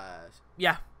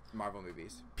Yeah. Marvel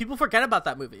movies. People forget about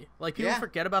that movie. Like people Yeah.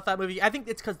 forget about that movie. I think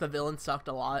it's because the villain sucked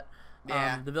a lot.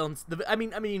 Yeah. The villains. I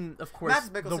mean, of course, Mads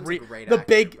Mikkelsen's a great the actor,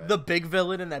 big, but- the big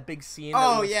villain in that big scene.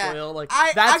 Oh that was yeah, spoiled, like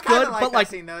I that's kinda good, like but that like,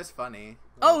 scene. That was funny.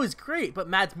 oh, it was great. But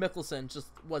Mads Mikkelsen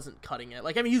just wasn't cutting it.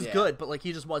 Like, I mean, he's Yeah. good, but like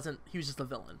he just wasn't. He was just a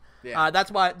villain. Yeah.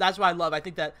 That's why I love. I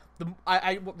think that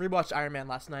I rewatched Iron Man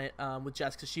last night with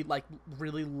Jess because she like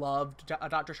really loved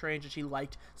Doctor Strange and she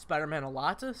liked Spider-Man a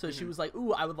lot. So she was like,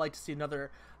 "Ooh, I would like to see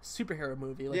another superhero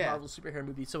movie, like Marvel superhero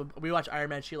movie." So we watched Iron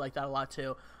Man. She liked that a lot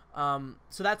too.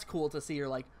 So that's cool to see her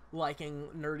like liking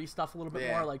nerdy stuff a little bit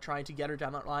more, like trying to get her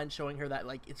down that line, showing her that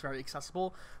like it's very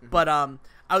accessible. But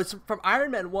I was from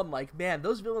Iron Man 1, like, man,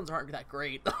 those villains aren't that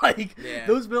great. Like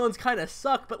those villains kind of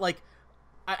suck, but like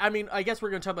I mean, I guess we're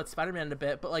gonna talk about Spider-Man in a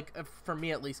bit, but like for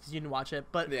me at least, because you didn't watch it,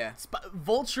 but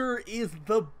Vulture is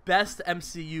the best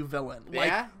MCU villain.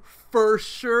 Like for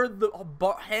sure,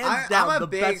 hands down I'm a the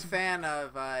big best fan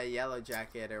of Yellow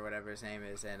Jacket or whatever his name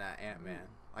is in Ant-Man.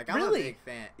 Like I'm Really? a big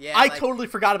fan. Yeah, I like, totally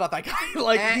forgot about that guy.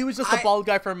 Like he was just a bald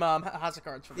guy from House of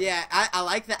Cards. For me. Yeah, I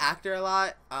like the actor a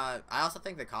lot. I also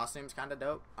think the costume's kind of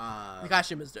dope. The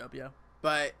costume is dope, yeah.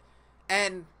 But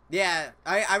yeah,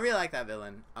 I really like that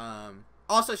villain.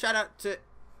 Also, shout out to,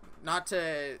 not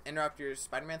to interrupt your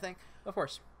Spider-Man thing. Of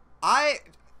course.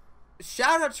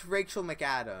 Shout out to Rachel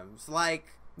McAdams. Like,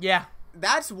 yeah,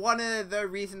 that's one of the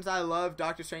reasons I love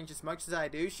Doctor Strange as much as I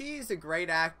do. She's a great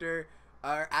actor.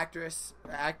 Or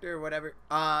actor, whatever.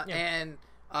 And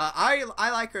I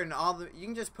like her in all the. You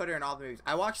can just put her in all the movies.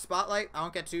 I watched Spotlight. I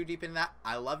won't get too deep in that.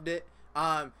 I loved it.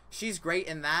 She's great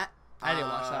in that. I didn't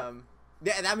watch that.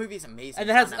 Yeah, that movie's amazing. And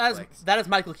that has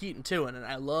Michael Keaton too, and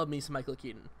I love me some Michael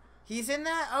Keaton. He's in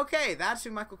that. Okay, that's who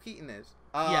Michael Keaton is.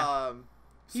 Yeah,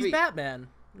 sweet. he's Batman,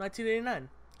 1989.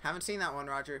 Haven't seen that one,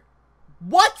 Roger.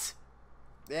 What?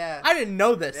 Yeah. I didn't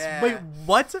know this. Yeah. Wait,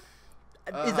 what?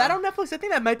 Is that on Netflix? I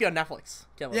think that might be on Netflix.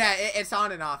 Yeah, it's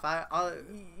on and off.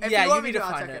 If yeah, you want need me to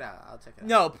I'll find check it. it out. I'll check it out.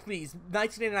 No, please.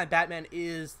 1989 Batman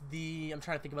is the. I'm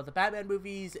trying to think about the Batman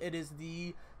movies. It is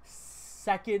the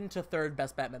second to third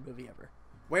best Batman movie ever.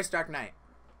 Where's Dark Knight?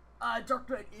 Dark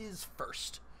Knight is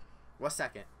first. What's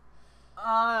second?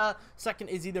 Second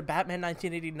is either Batman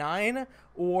 1989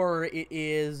 or it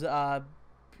is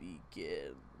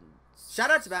Begins. Shout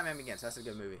out to Batman Begins. That's a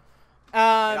good movie.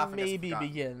 Maybe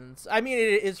Begins. I mean,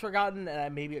 it is forgotten,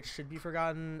 and maybe it should be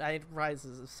forgotten.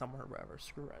 Rises is somewhere, wherever.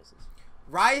 Screw Rises.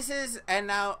 Rises, and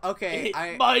now, okay.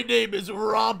 My name is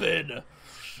Robin.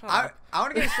 I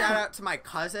want to give a shout out to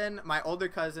my older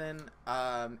cousin,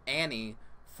 Annie,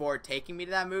 for taking me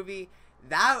to that movie.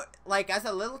 That, like, as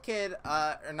a little kid,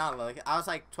 or not a little kid, I was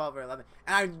like 12 or 11,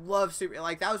 and I love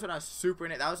that was when I was super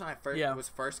in it. That was when I was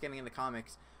first getting into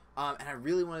comics, and I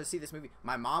really wanted to see this movie.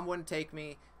 My mom wouldn't take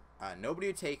me. Nobody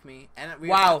would take me, and we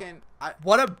were talking.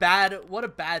 What a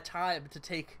bad time to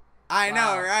take. I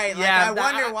know, right? Like, yeah, I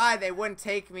wonder why they wouldn't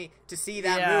take me to see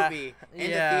that movie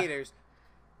in the theaters.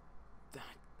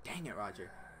 Dang it,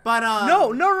 Roger. But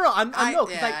no.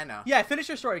 I know. Yeah, finish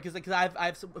your story because I have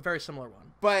a very similar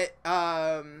one. But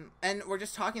and we're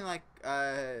just talking like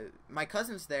my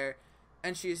cousin's there,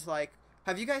 and she's like,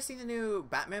 "Have you guys seen the new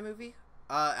Batman movie?"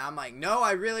 I'm like, "No,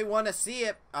 I really want to see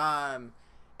it." And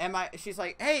she's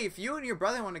like, "Hey, if you and your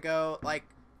brother want to go, like,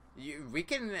 we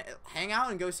can hang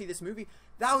out and go see this movie."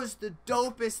 That was the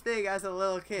dopest thing as a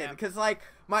little kid, because like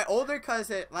my older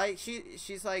cousin, like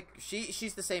she's like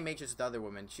she's the same age as the other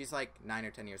woman. She's like 9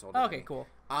 or 10 years older. Okay, cool.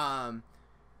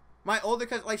 My older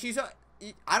cousin, like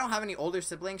I don't have any older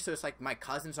siblings, so it's like my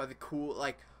cousins are the cool,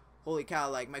 like, holy cow,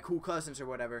 like my cool cousins or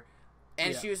whatever.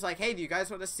 And she was like, "Hey, do you guys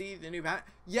want to see the new Batman?"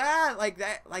 Yeah, like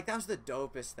that was the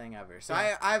dopest thing ever. So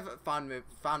I've fond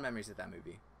memories of that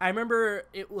movie. I remember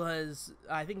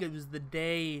I think it was the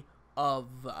day of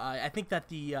I think that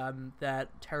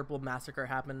that terrible massacre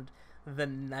happened the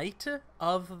night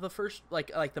of the first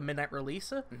like the midnight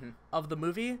release of the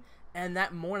movie, and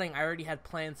that morning I already had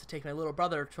plans to take my little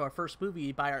brother to our first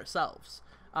movie by ourselves.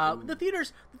 The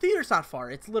theater's not far.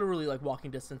 It's literally like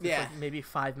walking distance. It's Yeah. like maybe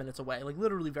 5 minutes away. Like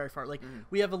literally very far. Like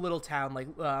we have a little town, like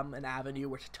an avenue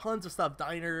where tons of stuff,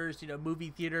 diners, movie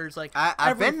theaters, like I've been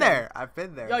everything. there. I've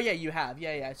been there. Oh yeah, you have.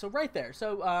 Yeah. So right there.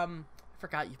 So I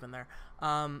forgot you've been there.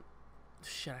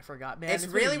 Shit, I forgot. Man, It's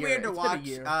really weird to It's watch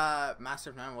been a year.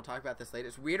 Master of None. We'll talk about this later.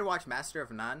 It's weird to watch Master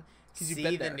of None, you've see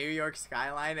been the there. New York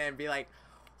skyline, and be like,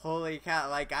 "Holy cow!"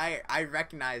 Like I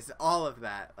recognize all of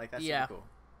that. Like that's Yeah. super cool.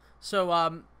 So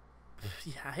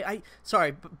yeah. I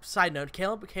sorry. Side note: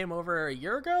 Caleb came over a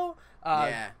year ago.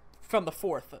 Yeah. From the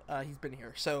 4th, he's been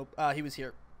here. So he was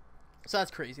here. So that's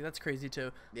crazy. That's crazy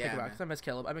to think about. 'Cause I miss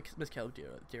Caleb. I miss Caleb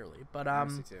dearly. But I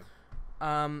miss you too.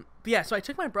 but yeah, so I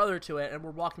took my brother to it, and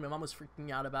we're walking. My mom was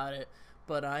freaking out about it,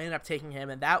 but I ended up taking him,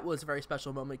 and that was a very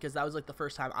special moment because that was like the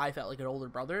first time I felt like an older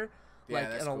brother. Yeah,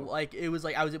 that's cool. Like it was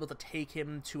like I was able to take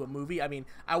him to a movie. I mean,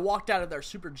 I walked out of there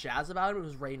super jazzed about it. It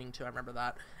was raining too. I remember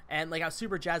that, and like I was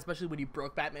super jazzed, especially when he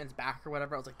broke Batman's back or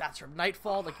whatever. I was like, "That's from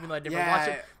Nightfall." Like even though I never watched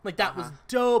it, like that was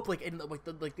dope. Like and like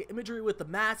the imagery with the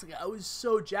mask. Like I was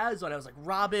so jazzed on it. I was like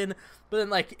Robin, but then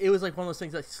like it was like one of those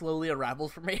things that slowly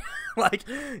unraveled for me. Like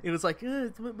it was like,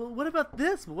 what about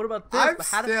this? What about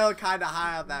this? I'm still kind of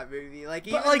high on that movie. Like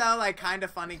even though like Kind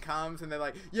of Funny comes and they're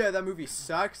like, "Yeah, that movie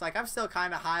sucks." Like I'm still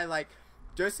kind of high. Like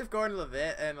Joseph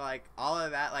Gordon-Levitt and like all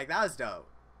of that, like that was dope.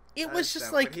 It was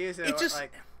just like it just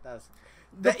like that was.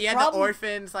 The the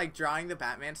orphans like drawing the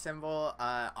Batman symbol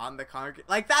on the concrete,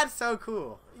 like that's so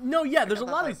cool. No, yeah, there's a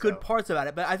lot of good parts about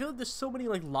it, but I feel like there's so many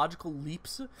like logical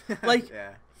leaps. Like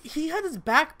he had his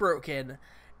back broken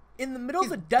in the middle of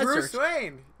the desert. Bruce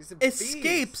Wayne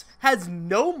escapes, has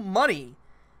no money,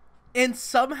 and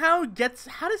somehow gets.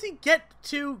 How does he get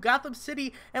to Gotham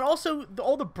City? And also,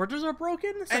 all the bridges are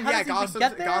broken. So and how yeah, does he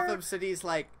get there? Gotham City's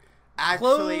like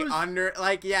actually Closed. under,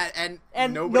 like and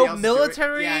no nobody else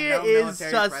military no is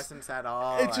military just presence at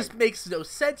all. It just makes no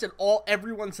sense, and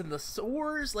everyone's in the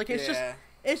sewers. Like it's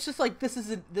just like this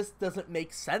doesn't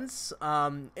make sense.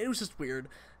 It was just weird.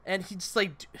 And he just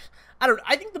like, I don't know.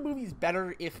 I think the movie's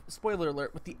better if, spoiler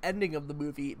alert, with the ending of the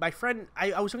movie. My friend,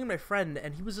 I was talking to my friend,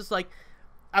 and he was just like,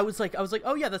 I was like,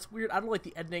 oh yeah, that's weird. I don't like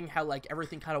the ending, how like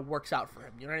everything kind of works out for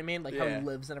him. You know what I mean? Like how he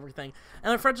lives and everything.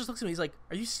 And my friend just looks at me. He's like,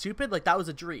 "Are you stupid? Like that was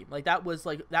a dream. Like that was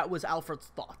Alfred's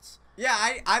thoughts." Yeah,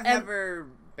 I've never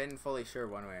been fully sure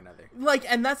one way or another. Like,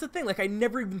 and that's the thing. Like I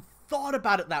never even thought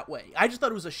about it that way. I just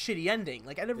thought it was a shitty ending.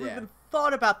 Like I never even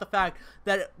thought about the fact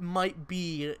that it might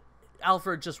be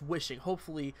Alfred just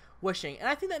hopefully wishing, and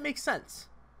I think that makes sense.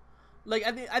 Like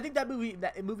I think that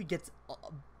movie gets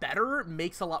better,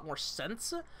 makes a lot more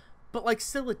sense, but like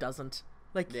still it doesn't.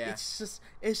 Like it's just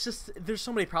there's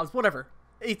so many problems. Whatever.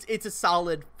 It's a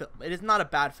solid film. It is not a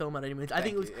bad film at any means. I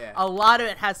think a lot of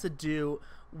it has to do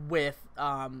with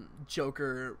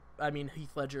Joker. I mean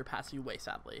Heath Ledger passing away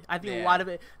sadly. I think a lot of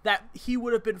it that he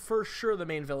would have been for sure the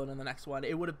main villain in the next one.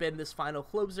 It would have been this final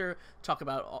closer. Talk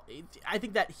about. I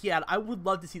think that he had. I would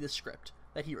love to see the script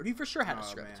that he wrote. He for sure had a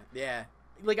script. Man. Yeah.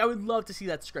 Like, I would love to see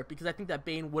that script because I think that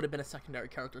Bane would have been a secondary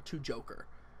character to Joker.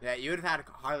 Yeah, you would have had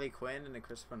Harley Quinn in a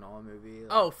Christopher Nolan movie. Like...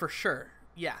 Oh, for sure.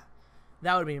 Yeah.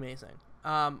 That would be amazing.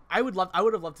 I would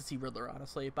have loved to see Riddler,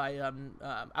 honestly. I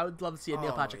would love to see a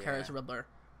Neil Patrick Harris Riddler.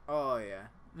 Oh, yeah.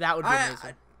 That would be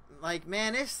amazing. Like,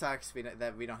 man, it sucks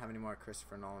that we don't have any more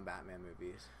Christopher Nolan Batman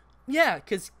movies. Yeah,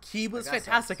 because he was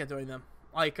fantastic at doing them.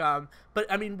 Like, but,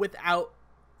 I mean, I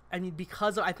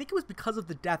think it was because of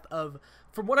the death of,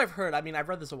 from what I've heard, I mean, I've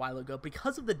read this a while ago,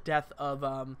 because of the death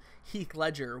of Heath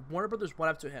Ledger, Warner Brothers went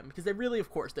up to him, because they really, of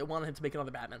course, they wanted him to make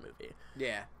another Batman movie.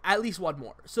 Yeah. At least one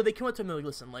more. So they came up to him and like,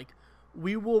 listen, like,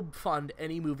 we will fund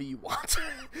any movie you want.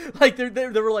 Like, they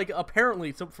were like,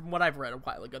 apparently, so from what I've read a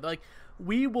while ago, they're like,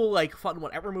 we will, like, fund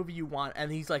whatever movie you want,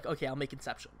 and he's like, okay, I'll make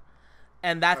Inception.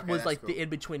 And that was, like, cool. The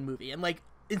in-between movie. And, like,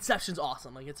 Inception's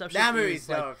awesome. Like Inception. That movie's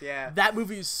dope. Yeah. That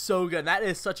movie is so good. That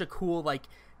is such a cool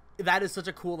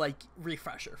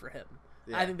refresher for him.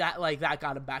 Yeah. I think that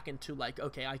got him back into like,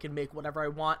 okay, I can make whatever I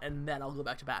want, and then I'll go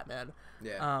back to Batman.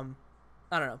 Yeah.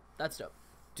 I don't know. That's dope.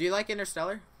 Do you like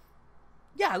Interstellar?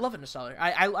 Yeah, I love Interstellar.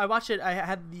 I watched it. I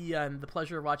had the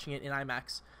pleasure of watching it in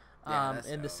IMAX.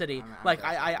 In the city.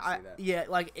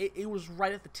 It was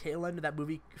right at the tail end of that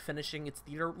movie finishing its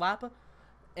theater lap.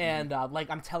 And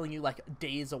I'm telling you, like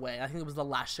days away. I think it was the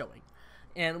last showing,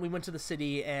 and we went to the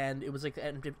city, and it was like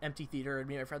an empty theater, and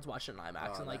me and my friends watched it in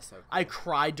IMAX, and like so cool. I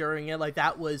cried during it. Like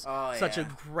that was such a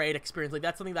great experience. Like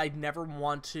that's something that I'd never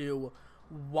want to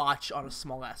watch on a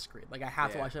small ass screen. Like I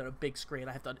have to watch it on a big screen.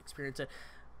 I have to experience it.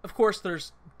 Of course,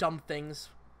 there's dumb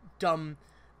things.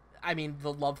 I mean,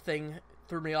 the love thing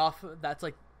threw me off. That's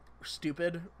like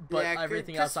stupid, but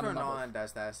everything else I'm in love with. Nolan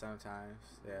does that sometimes.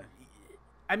 Yeah.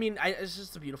 I mean, it's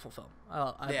just a beautiful film. I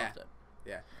loved it.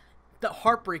 Yeah. The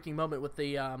heartbreaking moment with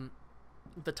the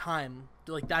time,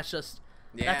 like that's just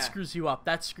that screws you up.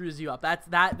 That screws you up.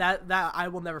 That I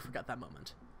will never forget that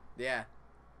moment. Yeah.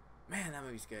 Man, that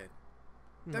movie's good.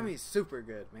 That movie's super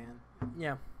good, man.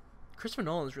 Yeah. Christopher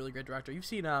Nolan is a really great director. You've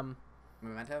seen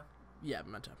Memento? Yeah,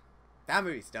 Memento. That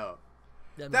movie's dope.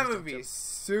 That movie is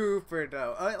super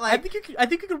dope. I think you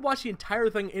could watch the entire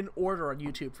thing in order on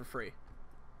YouTube for free.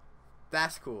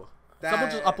 That's cool.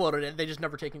 Someone just uploaded it. They just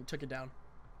never took it down.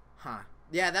 Huh.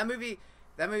 Yeah, that movie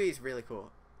is really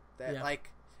cool. Yeah,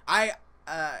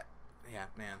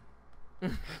 man.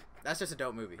 That's just a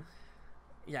dope movie.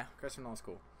 Yeah. Christopher Nolan's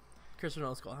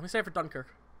cool. I'm excited for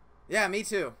Dunkirk. Yeah, me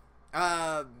too.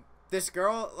 This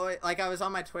girl, like I was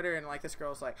on my Twitter and like this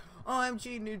girl's like,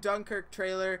 OMG, new Dunkirk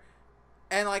trailer.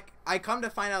 And like I come to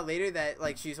find out later that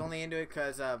like she's only into it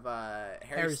because of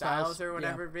Harry Styles or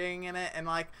whatever being in it, and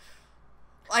like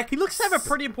he looks to have a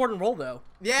pretty important role though.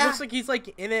 Yeah, it looks like he's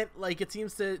like in it. Like it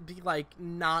seems to be like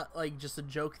not like just a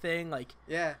joke thing. Like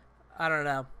I don't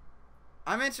know.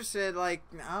 I'm interested. Like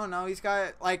I don't know. He's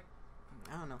got like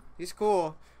I don't know. He's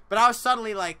cool, but I was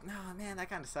suddenly like, no man, that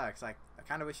kind of sucks. Like I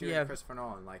kind of wish you were Christopher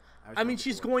Nolan. Like I mean,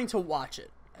 she's going to watch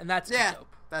it, and that's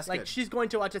dope. That's like good. She's going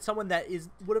to watch it. Someone that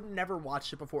would have never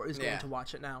watched it before is going to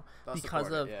watch it now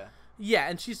because of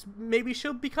and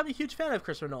she'll become a huge fan of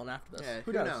Christopher Nolan after this. Yeah,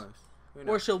 who knows?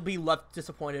 Or she'll be left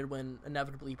disappointed when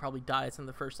inevitably he probably dies in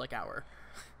the first like hour.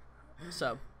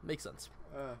 So makes sense.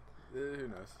 Who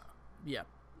knows? Yeah.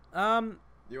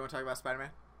 You want to talk about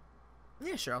Spider-Man?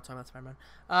 Yeah, sure. I'll talk about Spider-Man.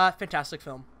 Fantastic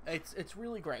film. It's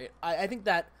really great. I think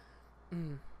that.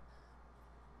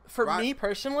 For me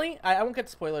personally, I won't get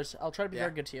to spoilers. I'll try to be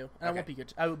very good to you, and I won't be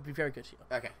good. I will be very good to you.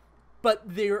 Okay. But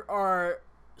there are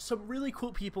some really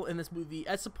cool people in this movie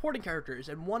as supporting characters,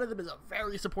 and one of them is a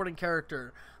very supporting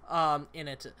character in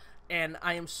it, and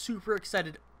I am super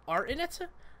excited are in it,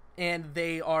 and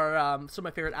they are some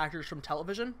of my favorite actors from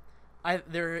television. It's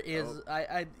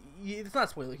not a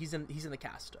spoiler. He's in the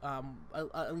cast.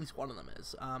 At least one of them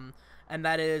is. And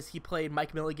that is he played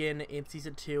Mike Milligan in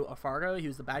season 2 of Fargo. He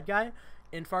was the bad guy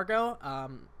in Fargo.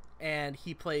 And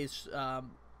he plays a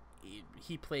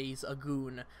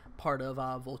goon, part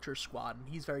of Vulture's squad, and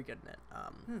he's very good in it.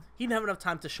 He didn't have enough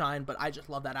time to shine, but I just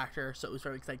love that actor, so it was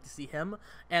very exciting to see him.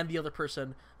 And the other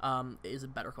person is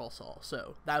in Better Call Saul,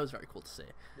 so that was very cool to see.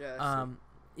 Yeah.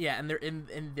 Yeah, and they're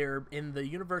in the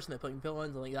universe and they're playing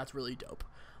villains, and like that's really dope.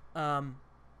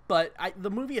 But the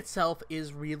movie itself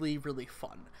is really, really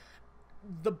fun.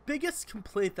 The biggest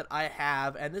complaint that I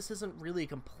have, and this isn't really a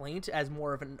complaint as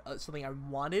more of something I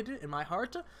wanted in my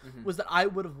heart, was that I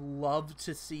would have loved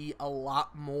to see a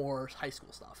lot more high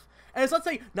school stuff. And it's not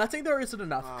saying there isn't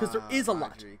enough, because there is a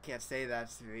lot. You can't say that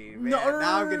to me, man.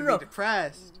 Now I'm going to be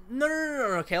depressed.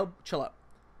 No, Caleb, chill out.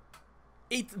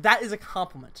 That is a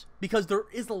compliment, because there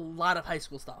is a lot of high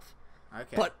school stuff.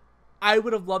 Okay. But I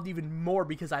would have loved even more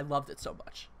because I loved it so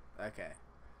much. Okay.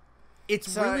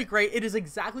 It's really great. It is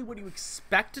exactly what you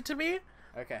expect it to be.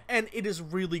 Okay. And it is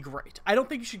really great. I don't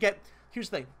think you should get... Here's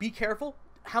the thing. Be careful.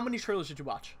 How many trailers did you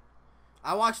watch?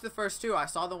 I watched the first 2. I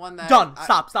saw the one that... Done.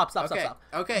 Stop.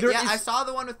 Okay. I saw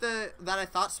the one with that I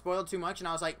thought spoiled too much, and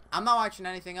I was like, I'm not watching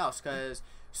anything else, because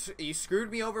you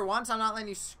screwed me over once. I'm not letting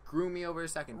you screw me over a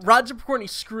second time. Roger Picorni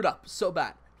screwed up so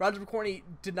bad. Roger Picorni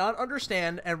did not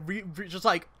understand and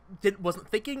wasn't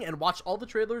thinking and watched all the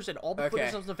trailers and all the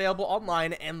footage that was available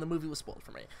online, and the movie was spoiled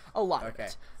for me. A lot of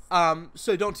it.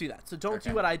 So don't do that. So don't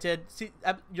do what I did. See,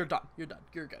 you're done. You're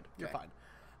good. You're fine.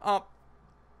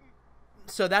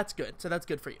 So that's good. So that's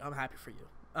good for you. I'm happy for you.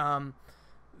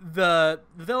 The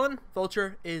villain,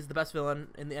 Vulture, is the best villain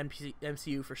in the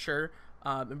MCU for sure.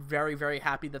 I'm very, very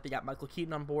happy that they got Michael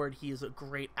Keaton on board. He is a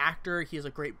great actor. He has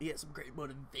some great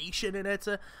motivation in it.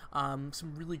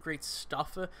 Some really great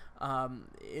stuff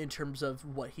in terms of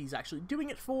what he's actually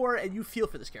doing it for, and you feel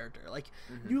for this character. Like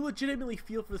you legitimately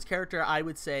feel for this character. I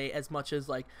would say as much as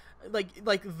like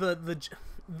the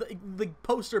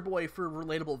poster boy for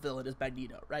relatable villain is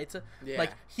Magneto, right? Yeah.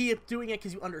 Like he is doing it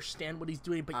because you understand what he's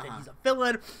doing, but then he's a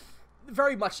villain.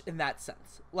 Very much in that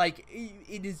sense. Like,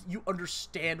 it is, you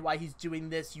understand why he's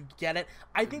doing this, you get it.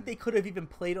 I think they could have even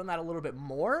played on that a little bit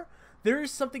more. There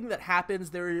is something that happens,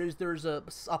 there's a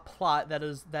plot that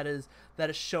is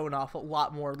shown off a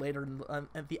lot more later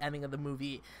at the ending of the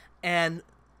movie, and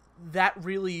that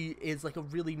really is like a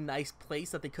really nice place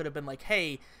that they could have been like,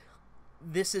 hey,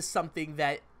 this is something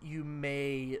that you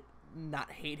may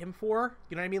not hate him for,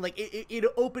 you know what I mean? Like, it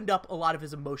opened up a lot of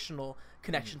his emotional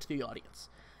connection to the audience.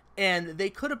 And they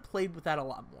could have played with that a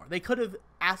lot more. They could have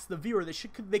asked the viewer.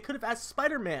 They could have asked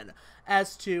Spider-Man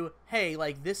as to, hey,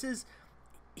 like, this is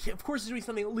of course he's doing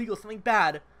something illegal, something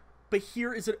bad, but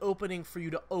here is an opening for you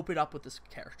to open up with this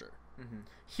character.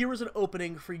 Here is an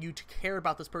opening for you to care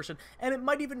about this person, and it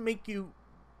might even make you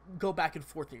go back and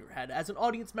forth in your head as an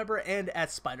audience member and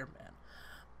as Spider-Man.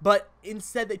 But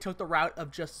instead they took the route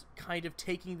of just kind of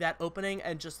taking that opening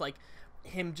and just like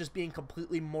him just being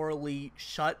completely morally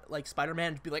shut, like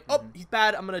Spider-Man, to be like, oh, he's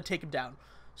bad, I'm gonna take him down.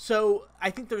 So I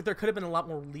think there could have been a lot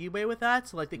more leeway with that.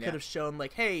 So like they could have shown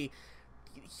like, hey,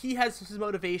 he has his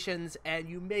motivations and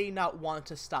you may not want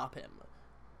to stop him.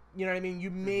 You know what I mean? You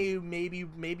may maybe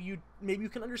you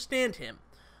can understand him.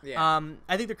 Yeah.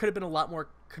 I think there could have been a lot more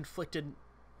conflicted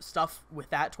stuff with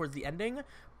that towards the ending,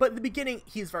 but in the beginning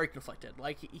he's very conflicted.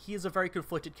 Like he is a very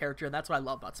conflicted character, and that's what I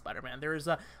love about Spider-Man. There is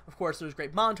of course there's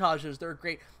great montages, there are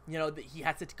great, you know, that he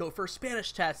has to go for a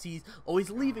Spanish test, he's always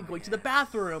leaving, going to the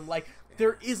bathroom, like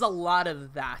there is a lot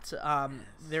of that.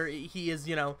 There he is,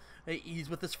 you know, he's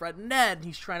with his friend Ned, and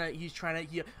he's trying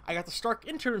to I got the Stark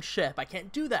internship, I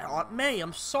can't do that, Aunt May,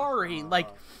 I'm sorry. Like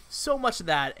so much of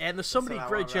that, and there's so many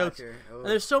great jokes, and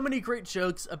there's so many great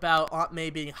jokes about Aunt May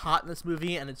being hot in this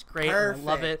movie, and it's great. And I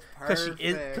love it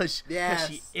because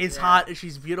she is hot and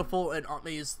she's beautiful, and Aunt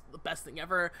May is the best thing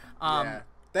ever.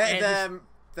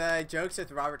 The jokes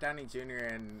with Robert Downey Jr.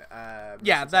 and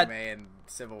May in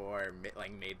Civil War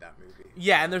made that movie.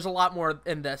 Yeah, and there's a lot more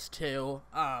in this too.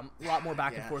 A lot more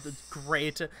back and forth. It's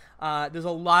great. There's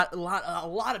a lot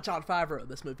of Jon Favreau in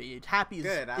this movie. Happy is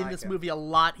in this movie a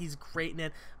lot. He's great in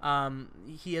it.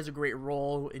 He has a great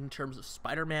role in terms of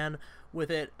Spider-Man with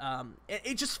it.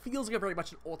 It just feels like very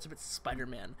much an ultimate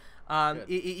Spider-Man.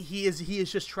 He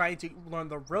is just trying to learn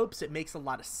the ropes. It makes a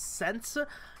lot of sense,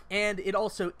 and it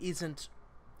also isn't.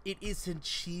 It isn't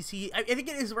cheesy. I think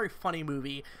it is a very funny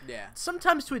movie. Yeah.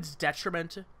 Sometimes to its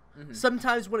detriment.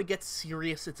 Sometimes when it gets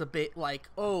serious, it's a bit like,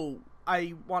 oh,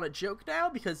 I want a joke now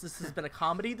because this has been a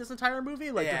comedy this entire movie.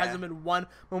 Like there hasn't been one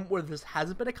moment where this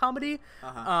hasn't been a comedy.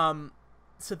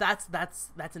 So that's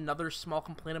another small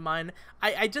complaint of mine.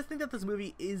 I just think that this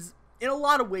movie is, in a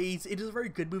lot of ways, it is a very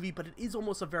good movie, but it is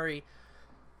almost a very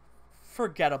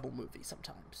forgettable movie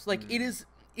sometimes. Like it is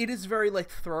very like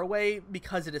throwaway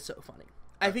because it is so funny.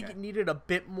 I think it needed a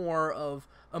bit more of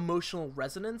emotional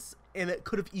resonance, and it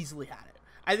could have easily had it.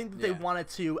 I think that they wanted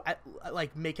to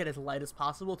like make it as light as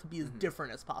possible to be as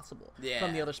different as possible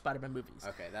from the other Spider-Man movies.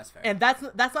 Okay, that's fair. And that's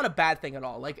not a bad thing at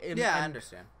all. Like, I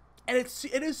understand. And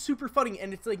it is super funny,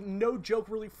 and it's like no joke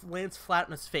really lands flat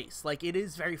in his face. Like it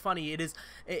is very funny. It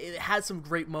has some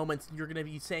great moments. You're gonna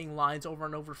be saying lines over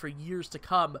and over for years to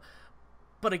come.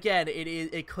 But again,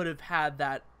 it could have had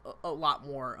that a lot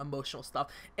more emotional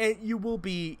stuff, and you will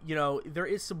be, you know, there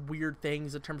is some weird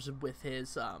things in terms of with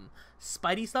his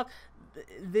Spidey stuff.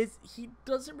 He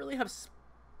doesn't really have.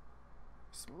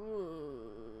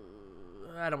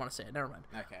 I don't want to say it. Never mind.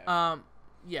 Okay.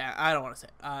 Yeah, I don't want to say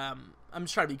it. I'm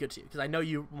just trying to be good to you because I know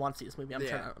you want to see this movie. I'm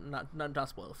trying to not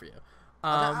spoil it for you.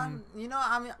 You know,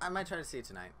 I might try to see it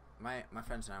tonight. My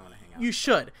friends and I want to hang out. You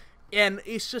should, and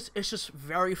it's just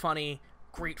very funny.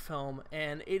 Great film,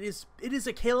 and it is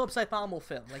a Caleb Sithamo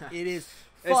film. Like it is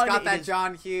fun. It's got that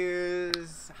John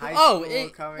Hughes high school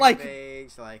coming of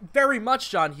age, like very much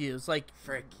John Hughes. Like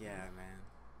frick yeah, man.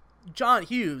 John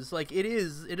Hughes, like it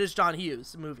is John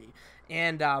Hughes movie,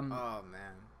 and oh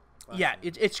man. Yeah,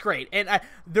 it's great, and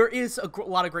there is a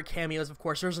lot of great cameos. Of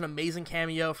course, there's an amazing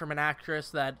cameo from an actress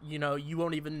that you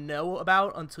won't even know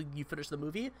about until you finish the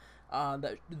movie.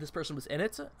 That this person was in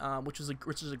it, which is a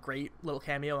great little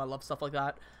cameo. I love stuff like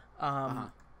that.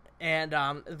 And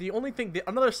the only thing,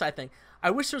 another side thing,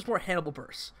 I wish there was more Hannibal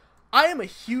Buress. I am a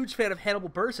huge fan of Hannibal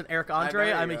Buress and Eric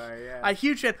Andre. I'm a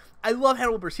huge fan. I love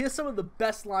Hannibal Buress. He has some of the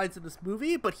best lines in this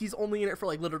movie, but he's only in it for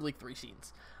like literally 3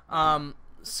 scenes.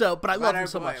 But I love him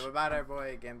so much. What about our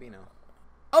boy Gambino?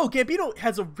 Oh, Gambino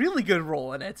has a really good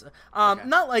role in it.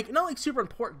 Not like super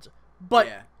important, but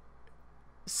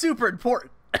super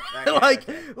important.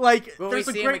 Okay. Like will we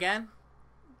see him again?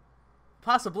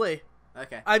 Possibly.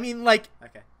 Okay. I mean, like,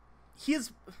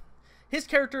 his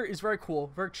character is very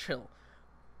cool, very chill,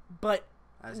 but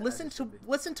listen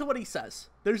to what he says.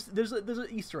 There's an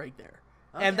Easter egg there,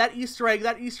 and that Easter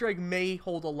egg may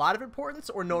hold a lot of importance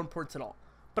or no importance at all.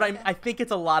 But I think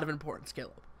it's a lot of importance,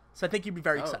 Caleb. So I think you'd be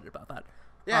very excited about that.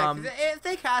 Yeah, if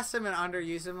they cast him and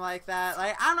underuse him like that,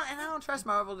 like I don't trust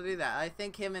Marvel to do that. I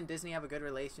think him and Disney have a good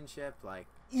relationship. Like,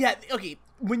 yeah, okay.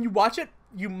 When you watch it,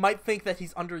 you might think that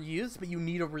he's underused, but you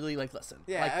need to really like listen.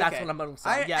 Yeah, like that's what I'm gonna say.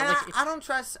 I don't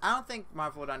trust. I don't think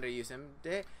Marvel would underuse him.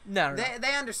 They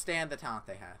understand the talent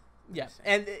they have. Yeah,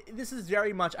 and this is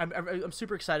very much. I'm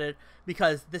super excited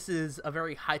because this is a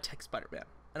very high tech Spider-Man,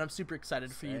 and I'm super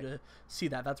excited for you to see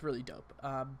that. That's really dope.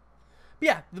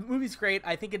 yeah, the movie's great.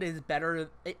 I think it is better.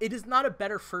 It is not a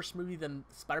better first movie than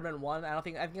Spider-Man 1. I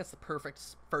think that's the perfect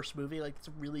first movie. Like, it's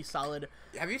a really solid.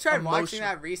 Have you tried watching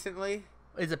that recently?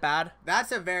 Is it bad?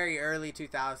 That's a very early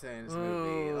 2000s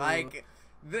movie. Like,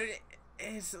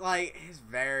 it's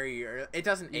very early. It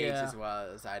doesn't age as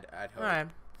well as I'd hope. Right.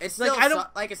 It's still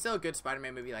it's still a good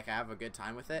Spider-Man movie. Like, I have a good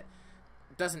time with it.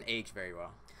 It doesn't age very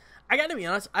well. I gotta be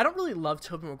honest, I don't really love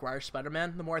Tobey Maguire's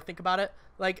Spider-Man the more I think about it.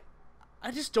 Like,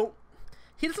 I just don't.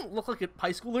 He doesn't look like a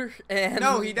high schooler, and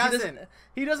no, he doesn't.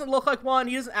 He doesn't look like one.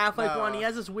 He doesn't act like one. He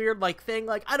has this weird like thing.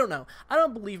 Like, I don't know. I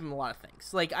don't believe him a lot of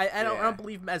things. Like, I don't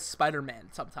believe him as Spider-Man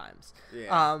sometimes.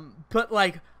 Yeah. But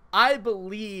like, I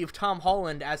believe Tom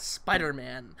Holland as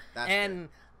Spider-Man, and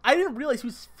I didn't realize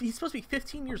he's supposed to be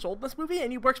 15 years old in this movie,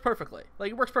 and he works perfectly. Like,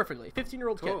 he works perfectly.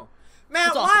 15-year-old kid. Man,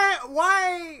 awesome.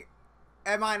 why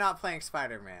am I not playing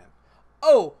Spider-Man?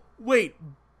 Oh, wait.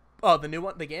 Oh, the new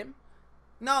one? The game?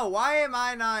 No, why am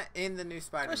I not in the new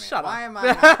Spider-Man? Shut up. Why am I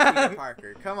not Peter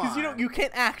Parker? Come on. Because you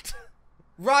can't act.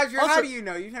 Roger, also, how do you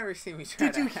know? You've never seen me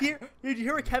try Did you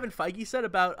hear what Kevin Feige said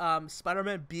about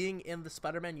Spider-Man being in the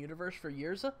Spider-Man universe for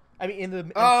years? I mean, in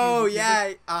the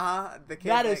yeah, the kid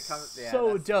that is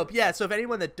so dope. Yeah, so if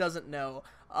anyone that doesn't know,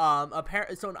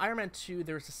 apparently, so in Iron Man 2,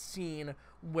 there's a scene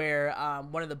where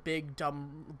one of the big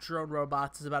dumb drone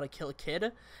robots is about to kill a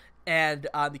kid, and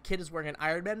the kid is wearing an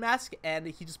Iron Man mask, and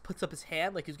he just puts up his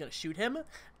hand like he's gonna shoot him,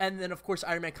 and then of course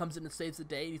Iron Man comes in and saves the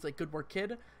day, and he's like, "Good work,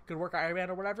 kid. Good work, Iron Man,"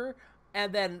 or whatever.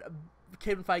 And then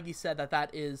Kevin Feige said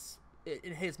that is,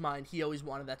 in his mind, he always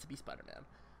wanted that to be Spider-Man.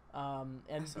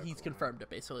 And so he's confirmed it,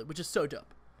 basically, which is so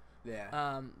dope.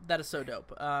 Yeah. That is so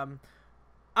dope.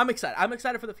 I'm excited. I'm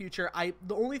excited for the future.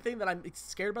 The only thing that I'm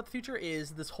scared about the future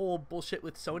is this whole bullshit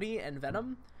with Sony and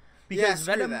Venom. Because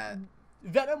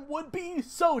Venom would be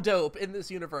so dope in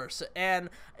this universe. And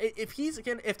especially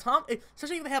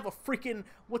if they have a freaking,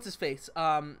 what's his face?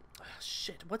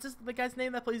 What's the guy's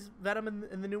name that plays Venom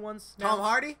in the new ones now? Tom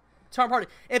Hardy.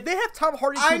 If they have Tom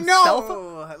Hardy to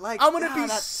himself, like, I'm gonna be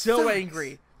so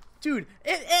angry, dude.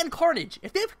 And Carnage.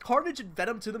 If they have Carnage and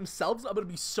Venom to themselves, I'm gonna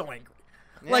be so angry.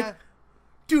 Yeah. Like,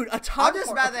 dude, I'm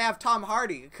just mad they have Tom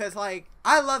Hardy, because like,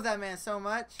 I love that man so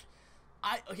much.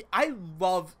 I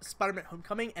love Spider-Man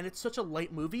Homecoming, and it's such a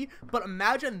light movie, but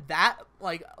imagine that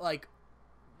like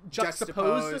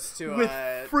juxtaposed with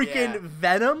freaking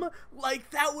Venom. Like,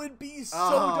 that would be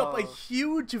so dope. A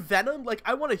huge Venom. Like,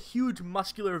 I want a huge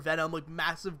muscular Venom, like,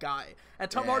 massive guy, and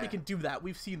Tom Hardy can do that.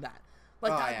 We've seen that.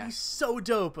 Like, that'd be so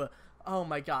dope. Oh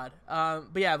my god.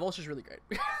 But yeah, Vulture's really great.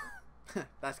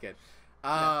 That's good.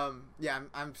 I'm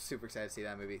super excited to see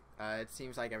that movie. It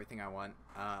seems like everything I want.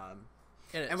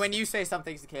 And when you say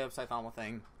something's the Caleb Scythomal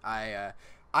thing,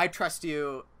 I trust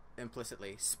you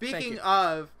implicitly. Speaking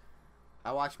of,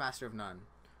 I watched Master of None.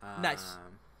 Nice.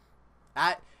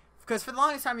 Because for the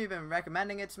longest time you've been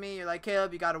recommending it to me. You're like,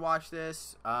 Caleb, you got to watch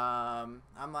this. I'm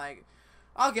like,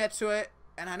 I'll get to it.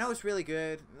 And I know it's really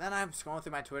good. And then I'm scrolling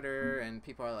through my Twitter, and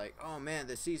people are like, oh man,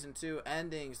 the season 2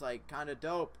 ending's like kind of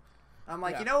dope. I'm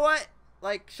like, you know what?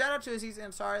 Like, shout out to Aziz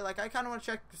Ansari. Like, I kind of want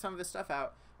to check some of this stuff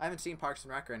out. I haven't seen Parks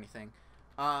and Rec or anything.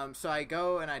 So I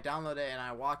go and I download it and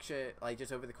I watch it, like,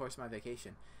 just over the course of my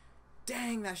vacation.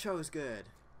 Dang, that show is good.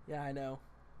 Yeah, I know.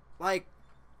 Like,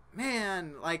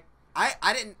 man, like,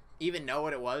 I didn't even know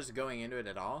what it was going into it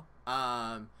at all.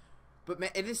 But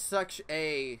man, it is such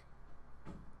a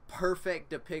perfect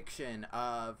depiction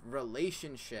of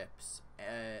relationships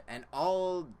and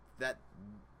all that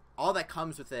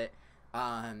comes with it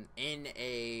in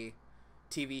a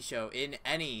TV show, in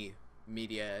any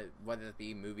media, whether it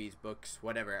be movies, books,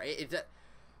 whatever.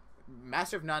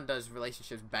 Master of None does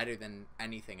relationships better than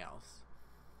anything else.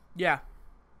 Yeah,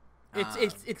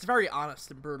 it's very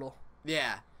honest and brutal.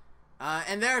 Yeah,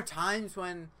 and there are times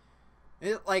when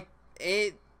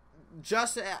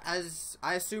just as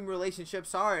I assume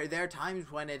relationships are, there are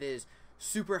times when it is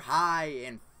super high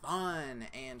and fun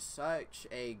and such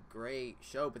a great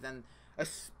show, but then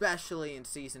especially in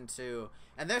season 2,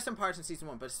 and there's some parts in season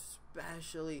 1, but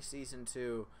especially season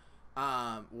 2,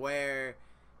 where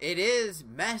it is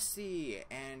messy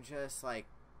and just like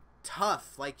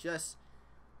tough, like just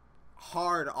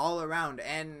hard all around,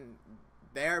 and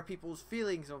there are people's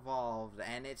feelings involved,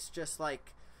 and it's just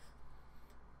like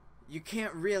you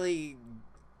can't really,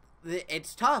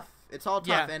 it's tough, it's all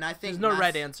tough. And I think there's no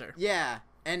right answer.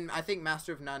 And I think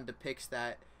Master of None depicts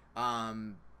that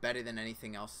better than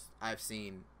anything else I've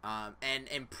seen, and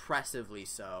impressively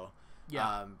so.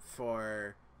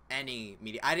 For any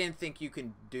media, I didn't think you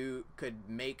could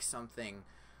make something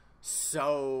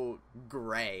so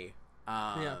gray,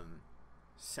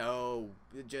 so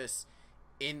just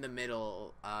in the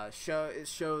middle,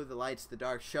 show the lights, the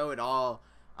dark, show it all,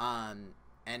 and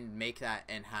make that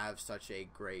and have such a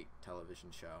great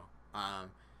television show.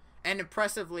 And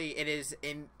impressively, it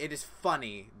is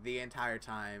funny the entire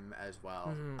time as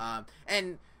well.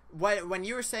 And when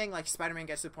you were saying like Spider-Man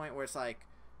gets to the point where it's like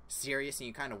serious and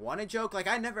you kind of want to joke, like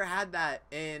I never had that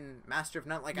in Master of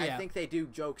None. Like I think they do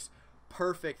jokes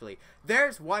perfectly.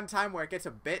 There's one time where it gets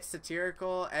a bit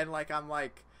satirical and like I'm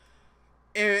like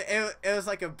it was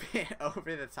like a bit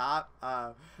over the top.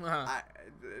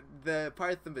 The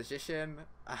part of the magician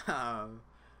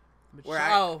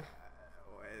where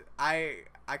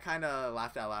I kind of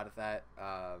laughed out loud at that.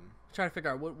 Trying to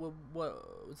figure out what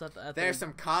was that. There's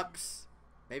some cups,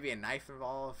 maybe a knife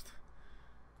involved.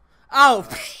 Oh,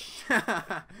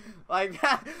 like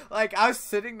I was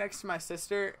sitting next to my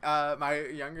sister, my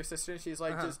younger sister, and she's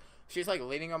like she's like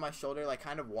leaning on my shoulder, like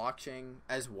kind of watching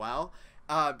as well.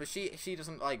 But she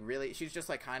doesn't like really. She's just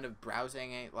like kind of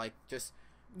browsing it, like just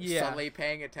subtly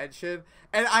paying attention.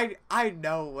 And I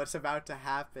know what's about to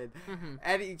happen,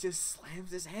 and he just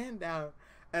slams his hand down,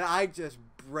 and I just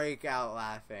break out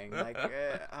laughing. Like,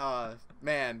 oh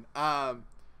man.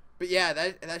 But yeah,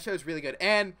 that show's really good,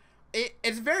 and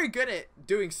it's very good at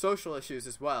doing social issues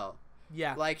as well.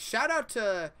 Yeah. Like, shout out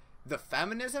to the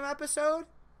feminism episode.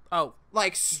 Oh.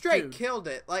 Like, straight killed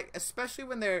it. Like, especially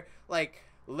when they're, like,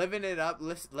 living it up,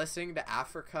 listening to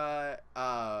Africa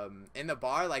in the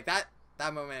bar. Like, that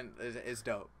moment is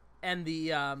dope. And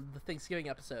the Thanksgiving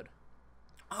episode.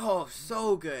 Oh,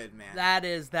 so good, man. That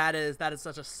is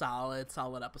such a solid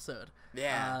episode.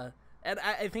 Yeah. And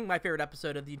I think my favorite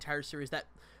episode of the entire series that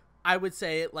I would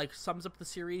say it like sums up the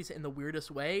series in the weirdest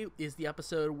way is the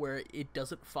episode where it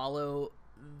doesn't follow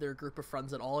their group of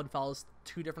friends at all and follows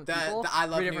two different people. The I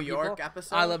Love New York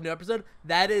episode. I Love New episode.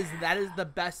 That is the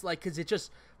best. Like, because it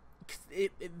just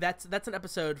that's an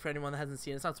episode for anyone that hasn't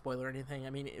seen it. It's not spoiler or anything. I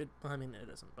mean, it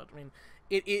isn't. But I mean,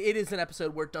 it is an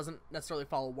episode where it doesn't necessarily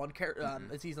follow one character.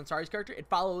 Aziz Ansari's character. It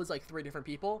follows like three different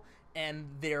people, and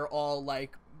they're all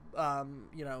like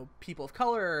people of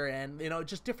color, and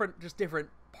just different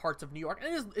parts of New York.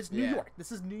 And it's New York.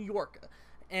 This is New York,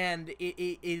 and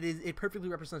it perfectly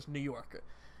represents New York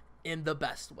in the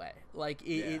best way. Like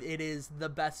it is the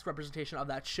best representation of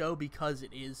that show because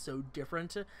it is so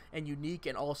different and unique,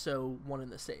 and also one and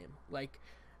the same. Like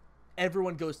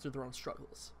everyone goes through their own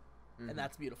struggles, and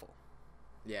that's beautiful.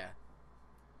 Yeah.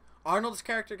 Arnold's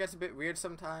character gets a bit weird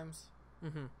sometimes.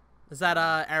 Is that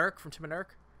Eric from Tim and Eric?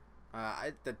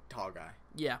 The tall guy.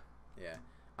 Yeah. Yeah.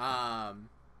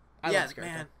 I love his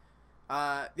character.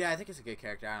 Man. Yeah, I think it's a good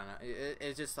character. I don't know.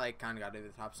 It just like kind of got to the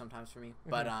top sometimes for me.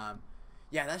 But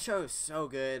yeah, that show is so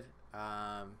good.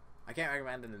 I can't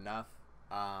recommend it enough.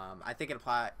 I think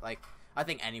I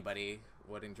think anybody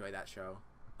would enjoy that show.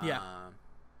 Yeah.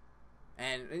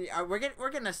 And we're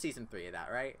getting a season 3 of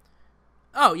that, right?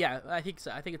 Oh yeah, I think so.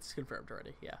 I think it's confirmed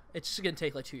already. Yeah, it's just gonna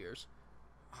take like 2 years.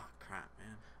 Oh crap,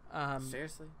 man.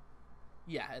 Seriously?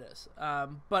 Yeah, it is.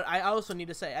 But I also need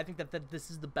to say, I think that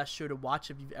this is the best show to watch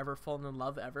if you've ever fallen in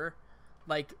love ever,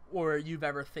 like, or you've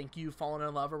ever think you've fallen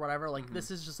in love or whatever. Like,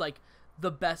 this is just like the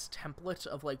best template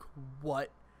of like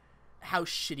how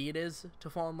shitty it is to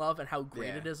fall in love and how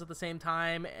great it is at the same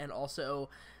time. And also,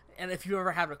 and if you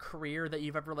ever have a career that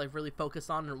you've ever like really focused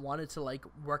on and wanted to like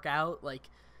work out, like,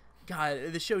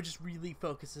 God, the show just really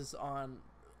focuses on.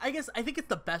 I think it's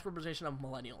the best representation of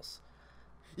millennials.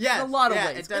 Yeah, in a lot of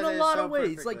ways. In a lot of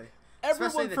ways, perfectly. like especially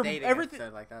everyone the from dating everything.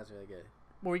 episode, like that was really good.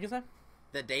 What were you gonna say?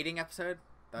 The dating episode.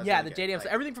 Yeah, really the dating episode.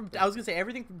 Like, everything from I was gonna say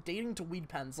everything from dating to weed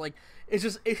pens. Like it's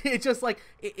just like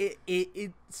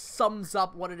it sums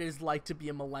up what it is like to be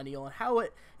a millennial and how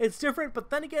it's different, but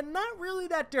then again, not really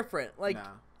that different. Like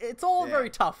it's all very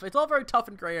tough. It's all very tough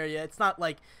and gray area. It's not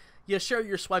like you're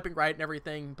swiping right and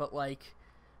everything, but like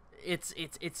it's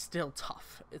still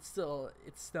tough. It's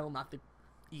still not the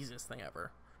easiest thing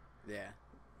ever. Yeah.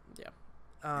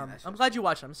 I'm glad you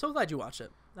watched it. I'm so glad you watched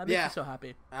it. That makes me so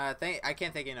happy. I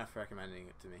can't thank you enough for recommending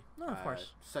it to me. No, of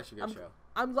course. Such a good show.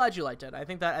 I'm glad you liked it. I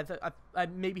think that I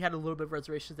maybe had a little bit of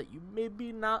reservations that you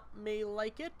maybe not may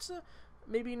like it.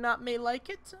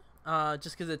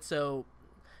 Just because it's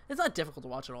not difficult to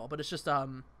watch at all, but it's just I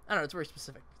don't know. It's very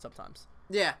specific sometimes.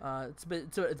 Yeah. It's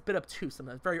a bit obtuse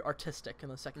sometimes. Very artistic in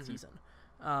the second season.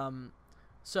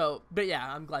 But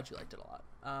yeah, I'm glad you liked it a lot.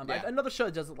 Another show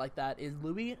that doesn't like that is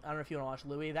Louie. I don't know if you want to watch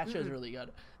Louie. That show is really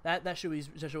good. That show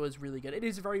is really good. It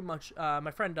is very much. My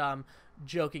friend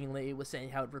jokingly was saying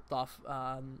how it ripped off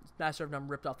Master of None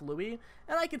ripped off Louie,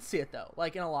 and I could see it though.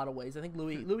 Like in a lot of ways, I think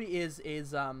Louie is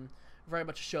very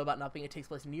much a show about nothing. It takes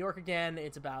place in New York again.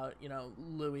 It's about,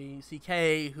 Louis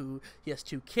C.K., who he has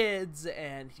 2 kids,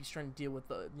 and he's trying to deal with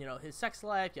his sex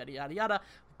life, yada yada yada.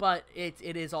 But it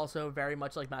is also very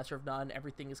much like Master of None.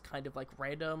 Everything is kind of like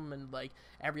random, and like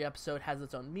every episode has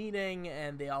its own meaning,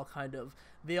 and they all kind of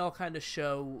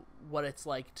show what it's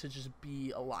like to just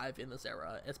be alive in this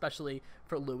era, especially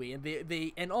for Louis. And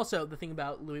and also the thing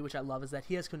about Louis, which I love, is that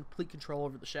he has complete control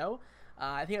over the show.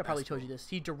 I think I probably told you this.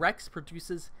 He directs,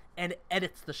 produces, and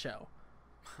edits the show.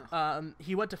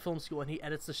 He went to film school, and he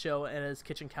edits the show at his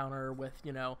kitchen counter with,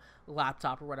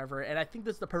 laptop or whatever. And I think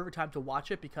this is the perfect time to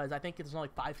watch it, because I think it's only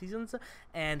 5 seasons,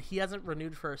 and he hasn't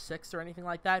renewed for a 6th or anything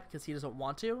like that because he doesn't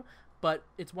want to. But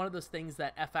it's one of those things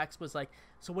that FX was like,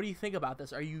 so what do you think about this?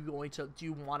 Do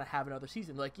you want to have another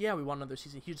season? They're like, yeah, we want another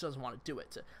season. He just doesn't want to do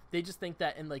it. They just think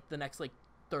that in like the next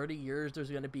 30 years,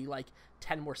 there's going to be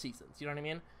 10 more seasons. You know what I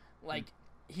mean?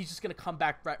 He's just going to come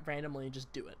back randomly and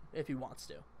just do it if he wants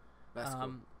to. That's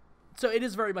cool. So it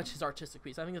is very much his artistic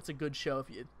piece. I think it's a good show.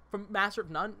 From Master of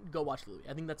None, go watch Louis.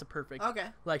 I think that's a perfect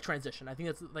transition. I think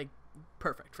that's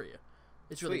perfect for you.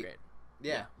 It's really great.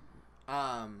 Yeah.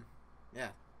 Yeah.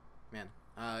 Man.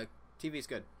 TV's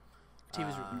good.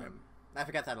 TV's really good. I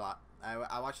forget that a lot.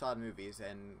 I watch a lot of movies,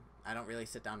 and I don't really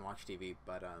sit down and watch TV,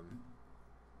 but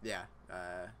yeah.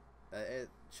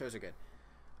 Shows are good.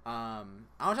 I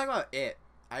want to talk about It.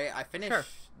 I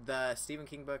finished the Stephen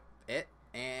King book It,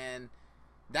 and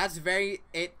that's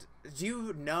do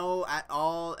you know at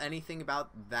all anything about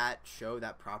that show,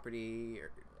 that property,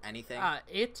 or anything?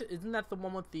 Isn't that the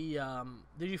one with the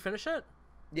did you finish it?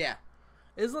 Yeah.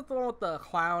 Isn't that the one with the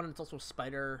clown and it's also a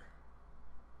spider?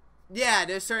 Yeah,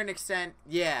 to a certain extent,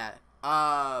 yeah.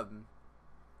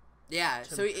 Yeah,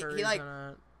 Tim so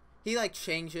he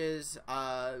changes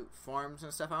forms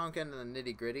and stuff. I won't get into the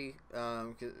nitty gritty,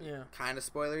 kind of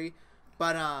spoilery,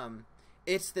 but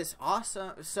it's this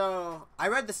awesome. So I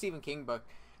read the Stephen King book,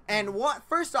 and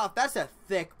first off, that's a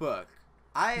thick book.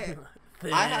 I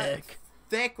had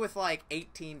thick with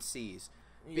 18 C's,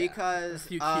 because a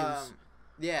few Q's.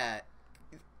 Yeah,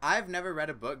 I've never read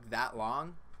a book that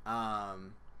long.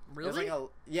 Really? It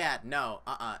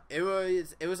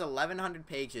was 1,100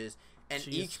 pages, and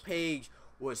each page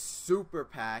was super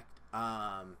packed.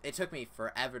 It took me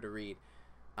forever to read.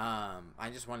 I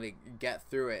just wanted to get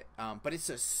through it. But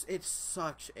it's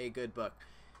such a good book.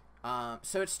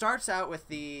 So it starts out with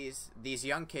these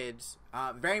young kids,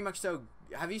 very much so.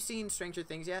 Have you seen Stranger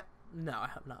Things yet? No, I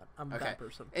have not. I'm a bad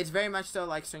person. It's very much so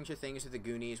like Stranger Things or The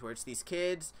Goonies, where it's these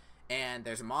kids and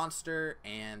there's a monster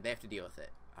and they have to deal with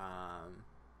it.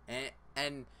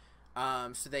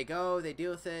 So they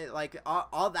deal with it,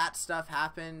 all that stuff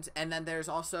happens, and then there's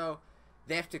also,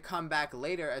 they have to come back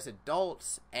later as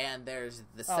adults, and there's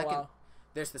the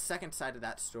second side of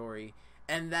that story,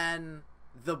 and then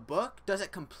the book does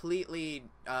it completely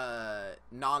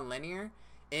non-linear,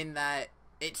 in that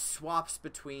it swaps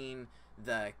between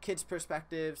the kids'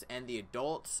 perspectives and the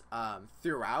adults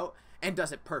throughout, and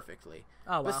does it perfectly.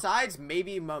 Oh, wow. Besides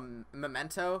maybe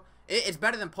Memento, it's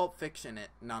better than Pulp Fiction at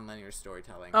nonlinear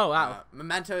storytelling. Oh, wow.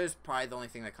 Memento is probably the only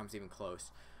thing that comes even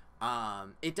close.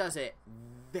 It does it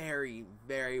very,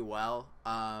 very well.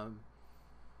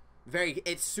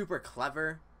 It's super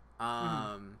clever.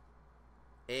 I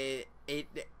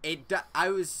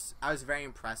was very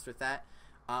impressed with that.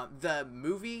 The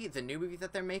new movie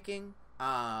that they're making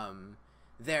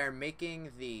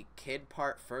the kid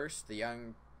part first, the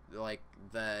young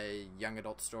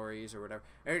adult stories or whatever,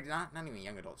 or not even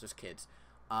young adults, just kids.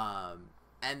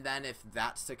 And then if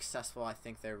that's successful, I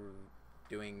think they're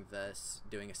doing a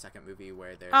second movie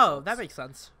where they're adults. That makes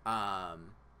sense.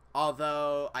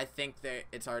 Although I think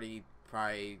it's already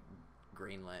probably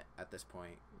greenlit at this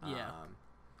point. Yeah.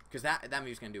 Because that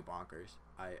movie's gonna do bonkers.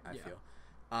 I feel.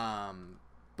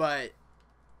 But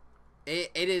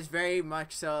it is very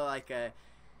much so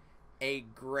a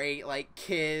great,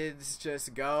 kids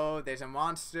just go, there's a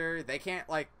monster, they can't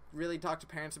really talk to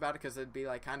parents about it because it'd be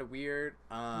kind of weird.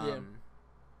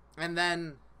 And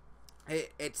then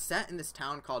it's set in this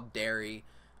town called Derry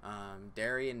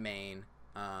in Maine.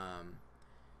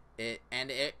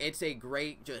 It's a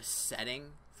great just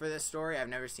setting for this story. I've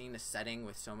never seen a setting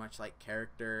with so much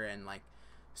character and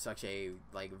such a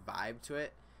vibe to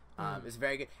it. It's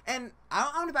very good. And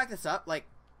I want to back this up.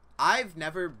 I've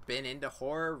never been into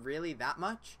horror really that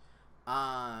much.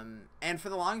 And for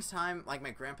the longest time,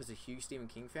 my grandpa's a huge Stephen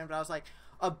King fan, but I was like,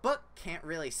 a book can't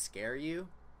really scare you.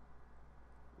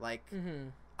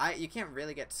 You can't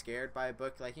really get scared by a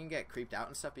book. You can get creeped out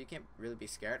and stuff, but you can't really be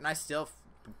scared. And I still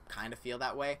kind of feel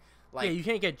that way. Like, yeah, you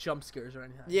can't get jump scares or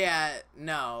anything. Yeah,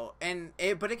 no,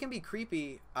 but it can be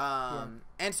creepy. And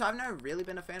so I've never really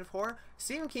been a fan of horror.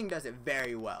 Stephen King does it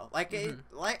very well. Like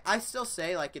I still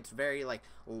say like it's very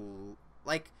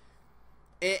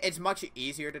it's much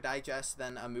easier to digest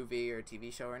than a movie or a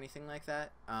TV show or anything like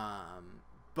that.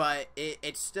 But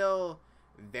it's still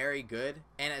very good.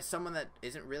 And as someone that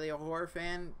isn't really a horror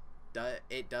fan,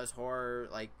 it does horror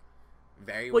like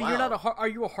very well. Well, you're not are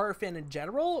you a horror fan in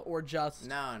general or just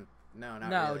No, not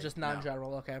no, really. just not in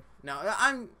general. Okay. No,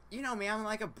 you know me, I'm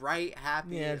like a bright,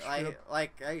 happy,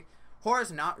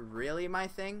 horror's not really my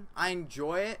thing. I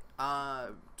enjoy it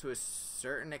to a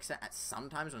certain extent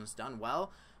sometimes when it's done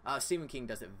well. Stephen King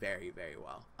does it very, very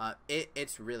well.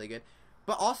 It's really good.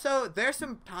 But also, there's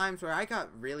some times where I got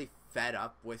really fed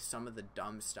up with some of the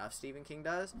dumb stuff Stephen King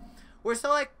does. Where so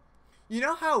like, you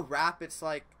know how rap, it's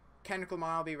like, Kendrick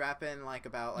Lamar will be rapping like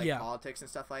about like politics and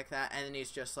stuff like that, and then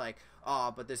he's just like,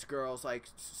 oh, but this girl's like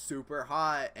super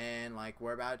hot, and like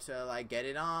we're about to like get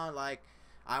it on, like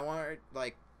I want her,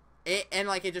 like it, and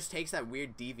like it just takes that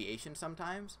weird deviation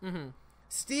sometimes.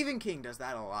 Stephen King does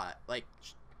that a lot, like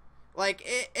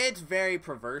it's very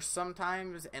perverse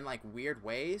sometimes in like weird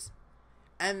ways,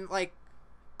 and like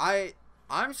I'm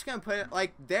just gonna put it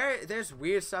like there's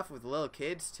weird stuff with little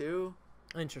kids too.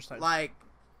 Interesting. Like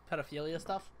pedophilia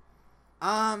stuff.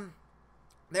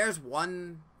 There's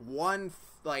one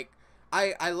like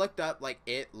I looked up like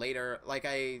it later, like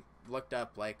I looked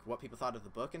up like what people thought of the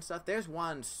book and stuff. There's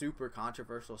one super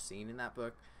controversial scene in that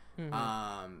book,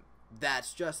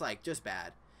 that's just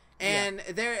bad, and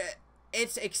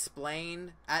it's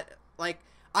explained at like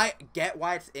I get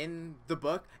why it's in the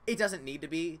book. It doesn't need to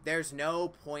be. There's no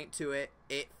point to it.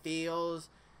 It feels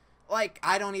like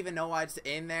I don't even know why it's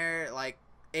in there. Like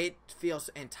it feels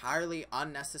entirely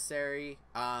unnecessary.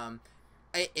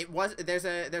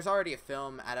 There's already a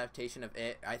film adaptation of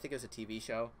it. I think it was a TV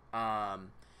show.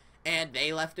 And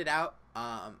they left it out.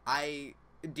 Can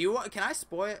I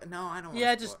spoil it? No, I don't.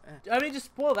 Yeah, just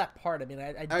spoil that part. I mean,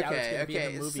 I doubt it's gonna be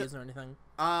in the movies or anything.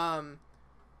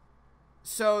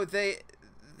 So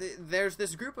there's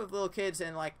this group of little kids,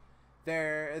 and like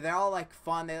they're all like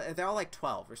fun. They're all like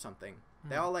 12 or something.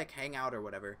 They all like hang out or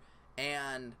whatever.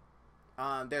 And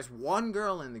there's one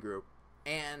girl in the group,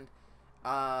 and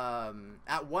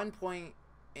at one point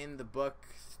in the book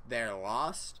they're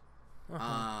lost,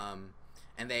 and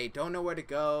they don't know where to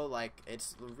go. Like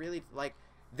it's really like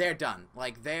they're done.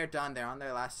 They're on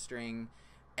their last string,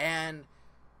 and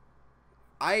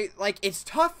it's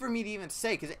tough for me to even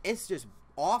say because it's just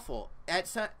awful.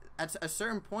 At a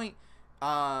certain point,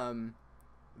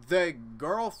 the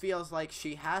girl feels like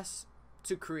she has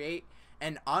to create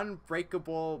an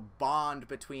unbreakable bond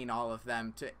between all of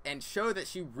them and show that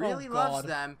she really loves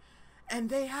them, and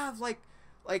they have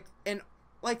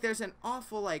there's an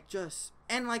awful and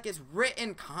it's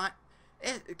written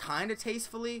kind of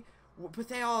tastefully, but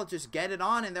they all just get it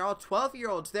on, and they're all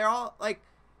 12-year-olds. They're all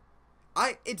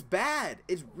it's bad.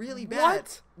 It's really bad.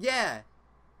 What? Yeah.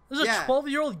 There's a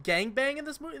 12-year-old gangbang in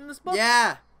this book.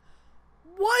 Yeah.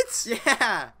 What?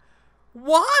 Yeah.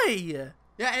 Why?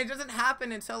 Yeah, and it doesn't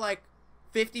happen until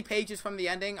 50 pages from the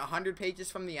ending, 100 pages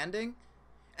from the ending,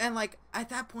 and at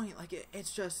that point,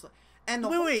 it's just and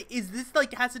wait, is this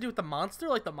has to do with the monster?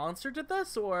 Like the monster did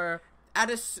this, or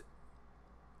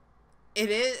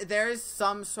there is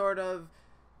some sort of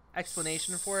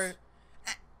explanation for it,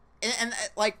 and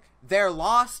they're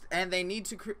lost, and they need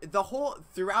to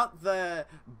throughout the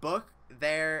book.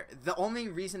 The only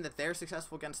reason that they're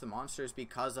successful against the monster is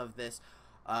because of this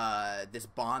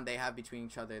bond they have between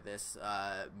each other, this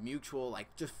mutual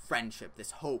just friendship,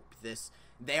 this hope,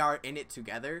 they are in it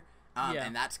together,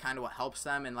 and that's kind of what helps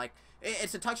them, and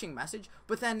it's a touching message.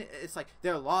 But then it's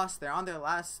they're lost, they're on their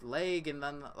last leg, and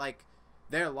then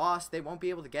they're lost, they won't be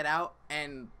able to get out,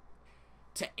 and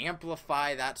to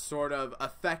amplify that sort of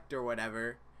effect or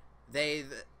whatever, they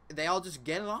all just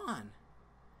get it on,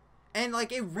 and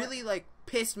it really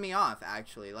pissed me off,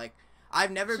 actually.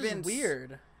 I've never been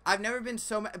weird. I've never been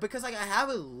so mad because I have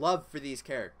a love for these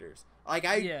characters.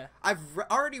 I've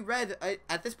already read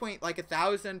at this point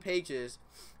 1,000 pages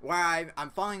where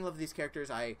I'm falling in love with these characters.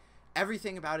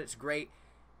 Everything about it's great,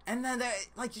 and then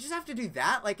you just have to do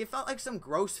that. It felt like some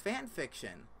gross fan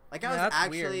fiction. I was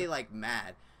actually weird.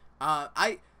 Mad.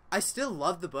 I still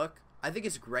love the book. I think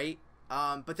it's great.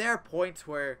 But there are points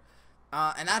where,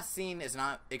 and that scene is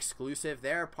not exclusive.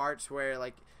 There are parts where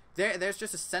there's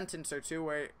just a sentence or two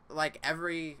where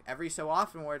every so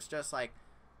often where it's just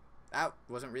that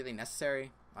wasn't really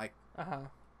necessary. I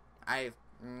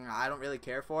don't really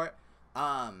care for it.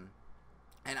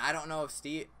 And I don't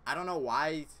know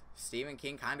why Stephen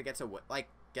King kind of gets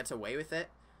away with it.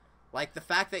 Like, the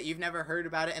fact that you've never heard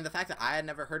about it, and the fact that I had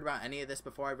never heard about any of this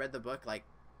before I read the book, like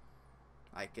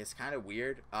it's kind of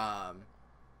weird.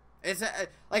 It's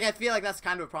like, I feel like that's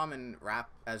kind of a problem in rap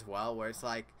as well, where it's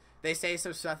like they say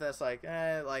some stuff that's like,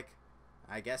 like,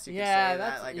 I guess you can say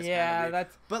that. Like, it's kind of weird.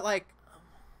 But like,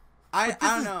 I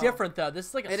don't know. This is different though. This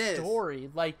is like a story.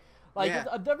 Like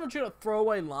a different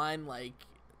throwaway line, like,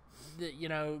 you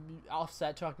know,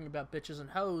 Offset talking about bitches and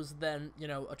hoes than, you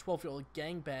know, a 12-year-old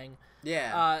gangbang.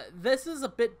 Yeah. This is a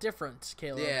bit different,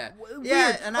 Caleb. Yeah. Weird.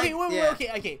 Yeah. And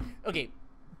okay.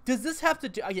 Does this have to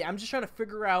do? Okay, I'm just trying to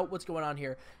figure out what's going on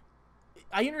here.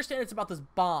 I understand it's about this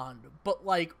bond, but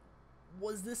like,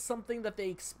 was this something that they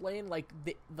explained? Like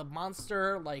the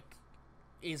monster like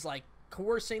is like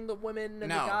coercing the women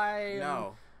and the guy.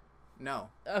 No.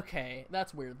 Okay,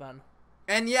 that's weird then.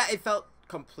 And yeah, it felt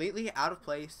completely out of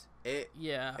place. It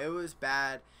was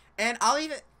bad. And I'll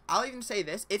even say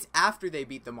this: it's after they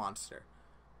beat the monster.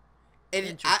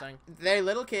 Interesting. They're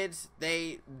little kids.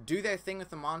 They do their thing with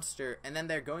the monster, and then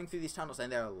they're going through these tunnels,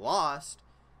 and they're lost.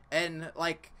 And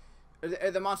like,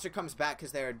 the monster comes back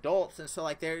because they're adults, and so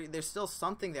like there's still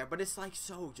something there, but it's like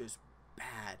so just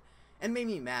bad, and made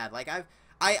me mad. Like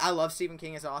I love Stephen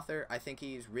King as an author. I think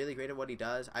he's really great at what he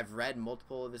does. I've read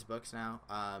multiple of his books now.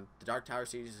 The Dark Tower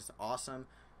series is awesome,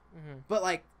 but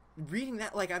like reading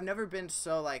that, like I've never been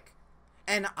so like,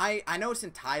 and I know it's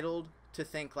entitled to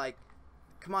think like,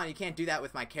 come on, you can't do that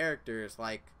with my characters,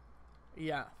 like,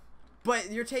 yeah,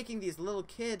 but you're taking these little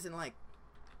kids and like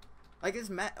it's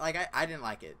I didn't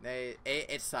like it.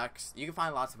 It sucks. You can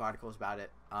find lots of articles about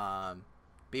it.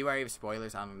 Be wary of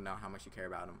spoilers. I don't know how much you care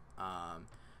about them.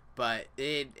 But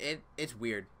it's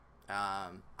weird.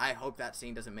 I hope that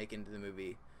scene doesn't make it into the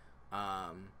movie.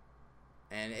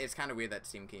 And it's kind of weird that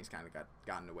Stephen King's kind of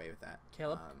gotten away with that.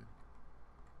 Caleb?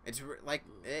 It's like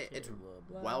it's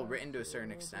well written to a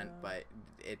certain extent, but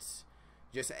it's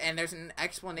just, and there's an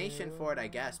explanation for it, I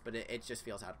guess, but it just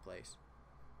feels out of place.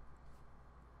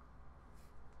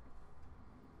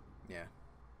 Yeah.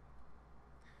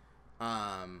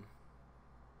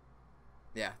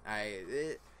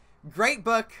 Great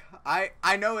book.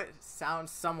 I know it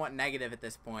sounds somewhat negative at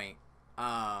this point.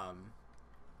 But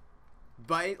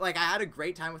like I had a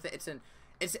great time with it.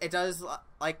 It does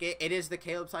like it is the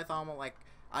Caleb Scythoma. Like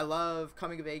I love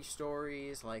coming of age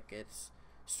stories. Like it's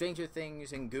Stranger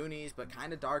Things and Goonies, but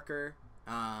kind of darker.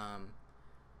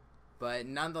 But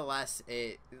nonetheless,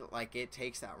 it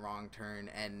takes that wrong turn,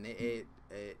 and it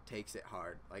takes it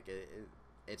hard. Like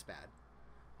it's bad.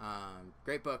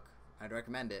 Great book. I'd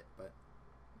recommend it, but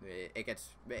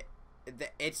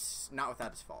it's not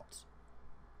without its faults.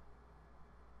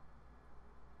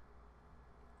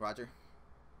 Roger.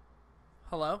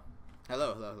 Hello.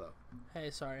 Hey,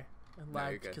 sorry. I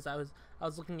lagged because I was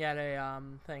looking at a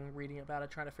thing, reading about it,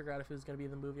 trying to figure out if it was going to be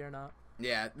in the movie or not.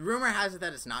 Yeah, rumor has it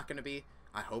that it's not going to be.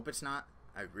 I hope it's not.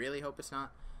 I really hope it's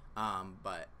not.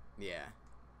 But yeah.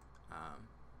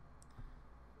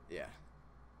 Yeah.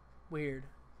 Weird.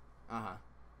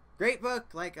 Great book.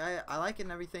 Like I like it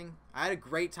and everything. I had a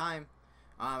great time.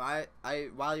 I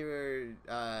while you were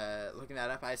looking that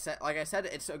up, I said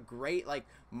it's a great, like,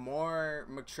 more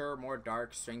mature, more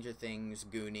dark Stranger Things,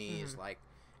 Goonies, like,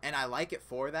 and I like it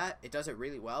for that. It does it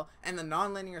really well, and the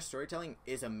non-linear storytelling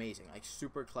is amazing, like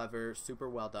super clever, super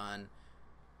well done.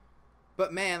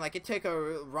 But man, like, it took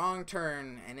a wrong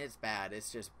turn and it's bad.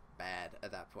 It's just bad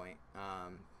at that point.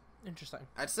 Interesting.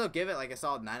 I'd still give it like a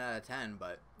solid 9 out of 10,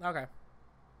 but okay,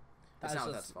 that's not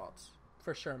without faults.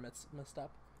 For sure, messed up.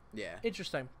 Yeah.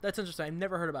 Interesting. That's interesting. I've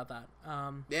never heard about that.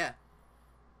 Yeah.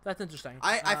 That's interesting.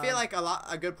 I feel like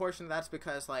a good portion of that's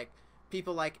because, like,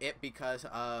 people like it because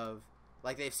of,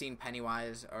 like, they've seen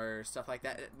Pennywise or stuff like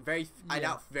that. I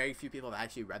doubt very few people have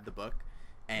actually read the book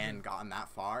and gotten that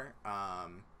far.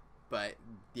 But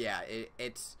yeah,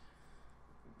 it's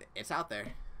out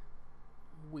there.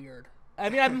 Weird. I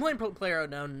mean, I've been playing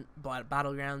PlayerUnknown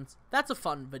Battlegrounds. That's a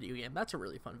fun video game. That's a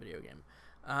really fun video game.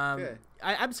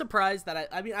 I'm surprised that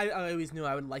I always knew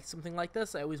I would like something like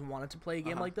this. I always wanted to play a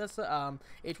game like this.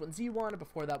 H1Z1,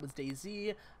 before that was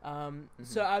DayZ.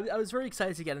 So I was very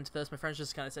excited to get into this. My friends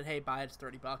just kind of said, "Hey, buy it. It's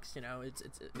 $30. You know, it's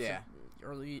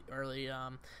early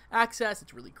access.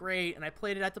 It's really great." And I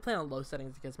played it. I had to play on low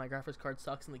settings because my graphics card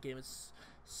sucks and the game is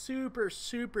super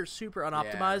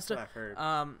unoptimized. Yeah, that's what I've heard.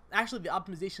 Actually, the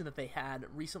optimization that they had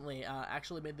recently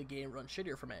actually made the game run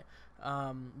shittier for me,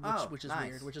 which is nice.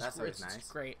 Weird, which is nice.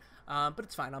 Great. But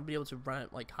it's fine. I'll be able to run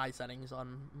it like high settings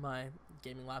on my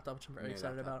gaming laptop, which I'm very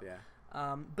excited about.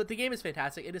 But the game is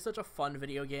fantastic. It is such a fun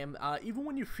video game. Even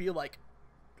when you feel like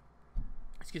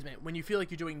excuse me, when you feel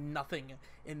like you're doing nothing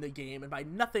in the game, and by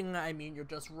nothing I mean you're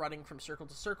just running from circle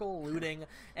to circle, looting,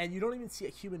 and you don't even see a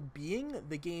human being,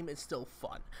 the game is still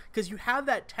fun because you have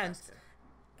that tense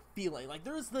feeling. Like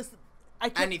there's this.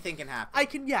 Anything can happen. I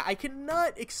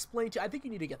cannot explain to you. I think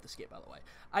you need to get this game, by the way.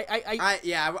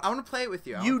 I want to play it with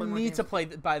you. You need to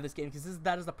buy this game because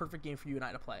that is the perfect game for you and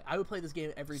I to play. I would play this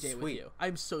game every day with you.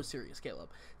 I'm so serious, Caleb,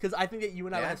 because I think that you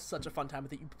and I would have such a fun time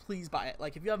with it. You please buy it.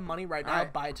 Like if you have money right now,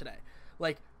 buy it today.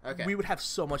 Like we would have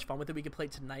so much fun with it. We could play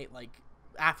it tonight. Like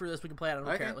after this, we can play it. I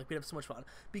don't care. Like we'd have so much fun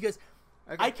because.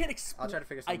 I can't explain. I'll try to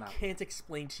figure something out. I can't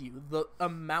explain to you the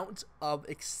amount of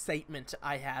excitement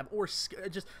I have, or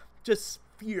just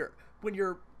fear when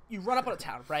you run up on a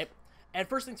town, right? And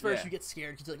first things first, you get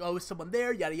scared because you're like, oh, is someone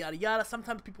there? Yada yada yada.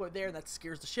 Sometimes people are there, and that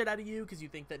scares the shit out of you because you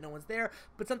think that no one's there.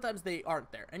 But sometimes they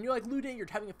aren't there, and you're like looting, you're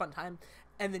having a fun time,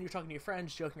 and then you're talking to your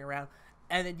friends, joking around,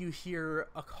 and then you hear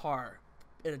a car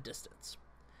in a distance,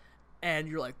 and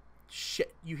you're like,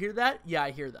 shit, you hear that? Yeah,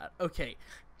 I hear that. Okay,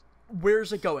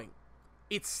 where's it going?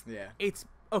 It's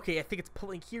okay. I think it's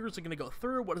pulling here. Is it gonna go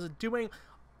through? What is it doing?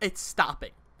 It's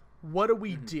stopping. What do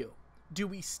we do? Do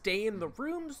we stay in the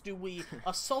rooms? Do we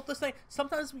assault this thing?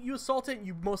 Sometimes you assault it and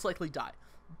you most likely die.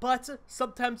 But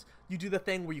sometimes you do the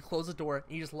thing where you close the door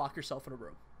and you just lock yourself in a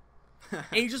room. And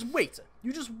you just wait.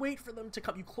 You just wait for them to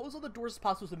come. You close all the doors as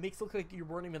possible so it makes it look like you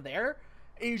weren't even there.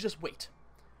 And you just wait.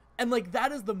 And, like,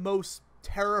 that is the most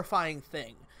terrifying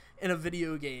thing in a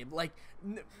video game. Like,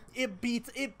 it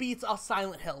beats a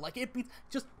Silent Hill. Like, it beats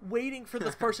just waiting for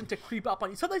this person to creep up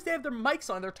on you. Sometimes they have their mics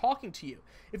on, they're talking to you.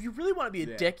 If you really want to be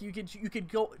a dick, you could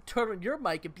go turn on your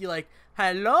mic and be like,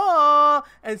 hello,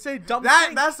 and say dumb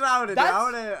things. That's what I would do.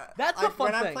 That's like, a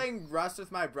fun when thing. I'm playing Rust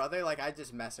with my brother, like, I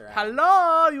just mess around.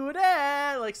 Hello, you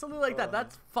there? Like, something like that.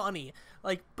 That's funny.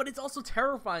 Like, but it's also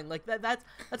terrifying. Like, that's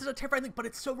a terrifying thing, but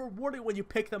it's so rewarding when you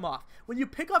pick them off. When you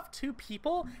pick off two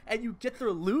people and you get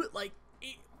their loot, like,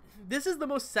 this is the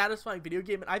most satisfying video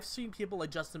game. And I've seen people like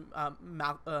Justin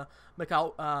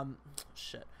McElroy,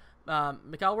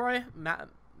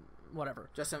 whatever.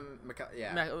 Justin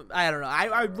McElroy, I don't know.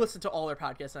 I listened to all their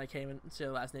podcasts and I can't even say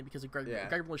their last name because of Greg.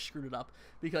 Greg really screwed it up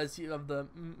because of the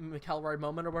McElroy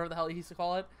moment or whatever the hell he used to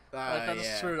call it. I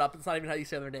just screwed it up. It's not even how you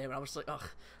say their name. And I was just like, ugh.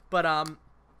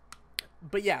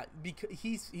 But yeah, because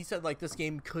he said like this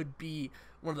game could be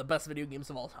one of the best video games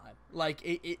of all time. Like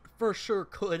it for sure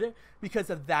could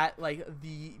because of that. Like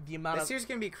the amount this year's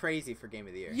gonna be crazy for Game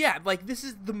of the Year. Yeah, like this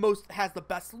is has the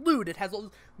best loot. It has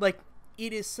all like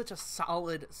it is such a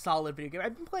solid video game.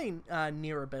 I've been playing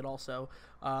Nier a bit also,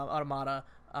 Automata.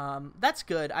 That's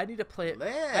good. I need to play it.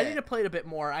 I need to play it a bit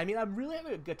more. I mean, I'm really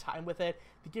having a good time with it.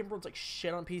 The game runs like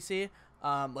shit on PC.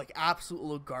 Like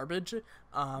absolute garbage.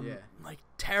 Like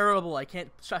terrible. I can't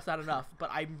stress that enough.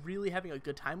 But I'm really having a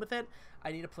good time with it.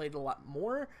 I need to play it a lot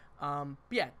more. But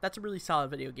yeah, that's a really solid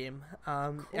video game.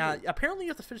 Cool. Apparently, you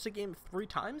have to finish the game 3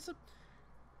 times.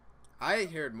 I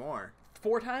heard more.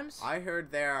 4 times? I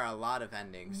heard there are a lot of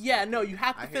endings. Yeah, no, you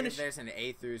have to finish. There's an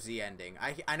A through Z ending.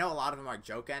 I know a lot of them are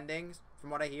joke endings,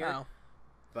 from what I hear. Oh.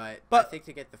 But I think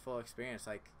to get the full experience,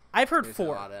 like I've heard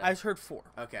 4. I've heard 4.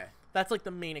 Okay. That's like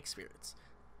the main experience.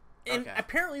 And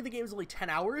apparently the game is only 10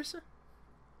 hours.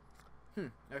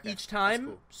 Each time. That's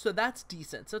cool. So that's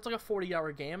decent. So it's like a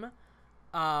 40-hour game.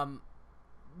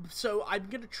 So I'm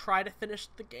going to try to finish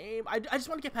the game. I just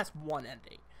want to get past one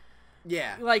ending.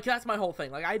 Yeah. Like, that's my whole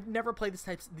thing. Like, I never played these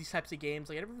types of games.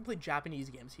 Like, I never played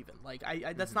Japanese games, even. Like,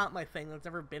 that's not my thing. That's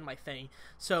never been my thing.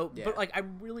 So, but, like,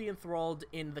 I'm really enthralled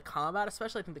in the combat,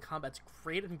 especially. I think the combat's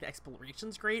great. I think the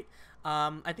exploration's great.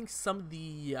 I think some of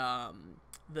the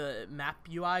map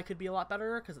UI could be a lot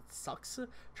better, because it sucks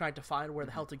trying to find where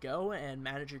the hell to go and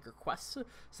managing your quests.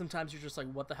 Sometimes you're just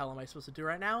like, what the hell am I supposed to do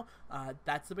right now?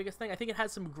 That's the biggest thing. I think it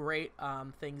has some great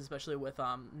things, especially with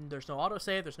there's no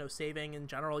autosave, there's no saving in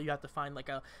general. You have to find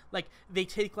they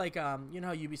take you know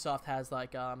how Ubisoft has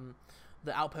like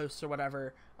the outposts or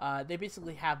whatever. They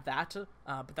basically have that,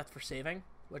 but that's for saving,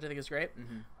 which I think is great.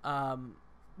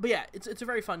 But yeah, it's a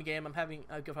very fun game. I'm having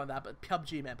a good fun with that. But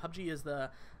PUBG, man, PUBG is the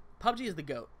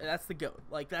GOAT. That's the GOAT.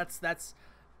 Like that's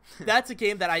a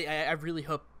game that I really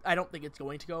hope. I don't think it's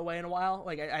going to go away in a while.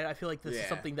 Like I feel like this is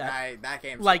something that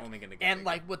game's like only gonna go and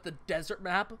like with the desert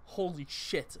map. Holy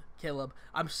shit, Caleb!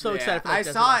 I'm so excited for that. I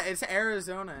saw it. It's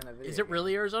Arizona in a video. Is it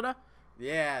really Arizona?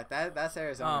 Yeah, that's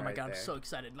Arizona. Oh my god, I'm so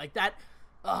excited. Like that.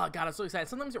 Oh god, I'm so excited.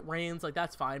 Sometimes it rains. Like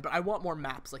that's fine, but I want more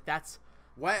maps. Like that's.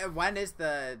 When is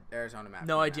the Arizona map?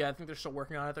 No idea. I think they're still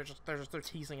working on it. They're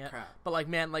teasing it. Crap. But like,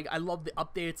 man, like I love the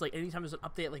updates. Like anytime there's an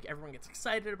update, like everyone gets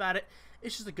excited about it.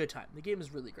 It's just a good time. The game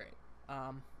is really great.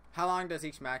 How long does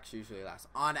each match usually last,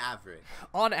 on average?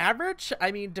 On average,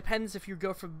 I mean, depends if you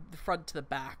go from the front to the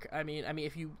back. I mean,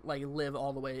 if you like live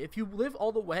all the way,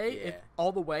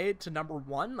 all the way to number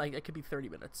 1, like it could be 30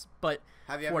 minutes. But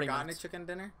have you ever gotten a chicken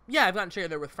dinner? Yeah, I've gotten chicken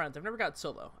dinner with friends. I've never gotten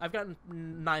solo. I've gotten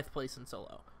 9th place in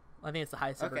solo. I think it's the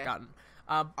highest I've ever gotten.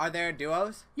 Are there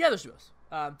duos? Yeah, there's duos.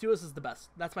 Duos is the best.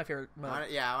 That's my favorite mode.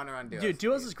 I want to run duos. Dude,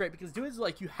 duos is great because duos is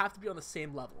like you have to be on the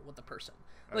same level with the person.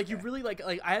 Like you really like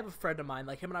I have a friend of mine,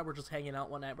 like him and I were just hanging out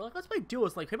one night. We're like, let's play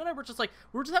duos. Like him and I were just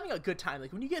having a good time.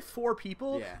 Like when you get 4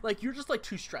 people, like you're just like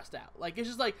too stressed out. Like it's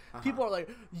just like people are like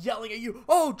yelling at you.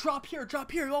 Oh, drop here.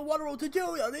 Oh, what roll to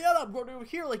do? I'm going over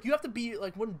here. Like you have to be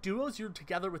like when duos, you're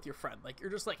together with your friend. Like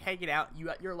you're just like hanging out.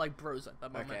 You're like bros at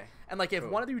that moment. And like if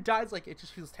one of you dies, like it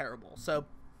just feels terrible. So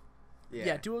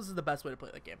yeah, duos is the best way to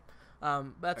play that game.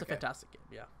 That's a fantastic game.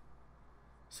 Yeah.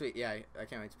 Sweet. Yeah, I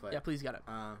can't wait to play. Yeah, please get it.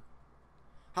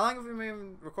 How long have we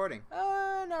been recording?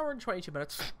 Now we're in 22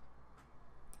 minutes.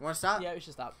 Want to stop? Yeah, we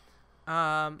should stop.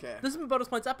 This has been Bonus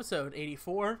Points episode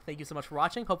 84. Thank you so much for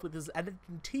watching. Hopefully this is edited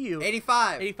to you.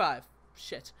 85.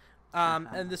 Shit.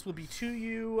 And this will be to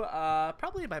you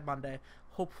probably by Monday.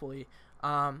 Hopefully.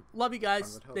 Love you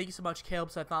guys. Thank you so much. Caleb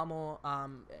Sathamo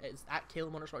is at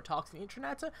Caleb_Talks on the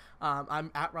internet.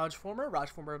 I'm at RajFormer,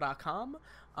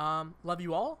 rajformer.com. Love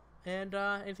you all. And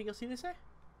anything else you need to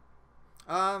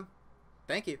say?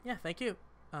 Thank you. Yeah, thank you.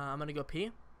 I'm going to go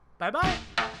pee. Bye-bye.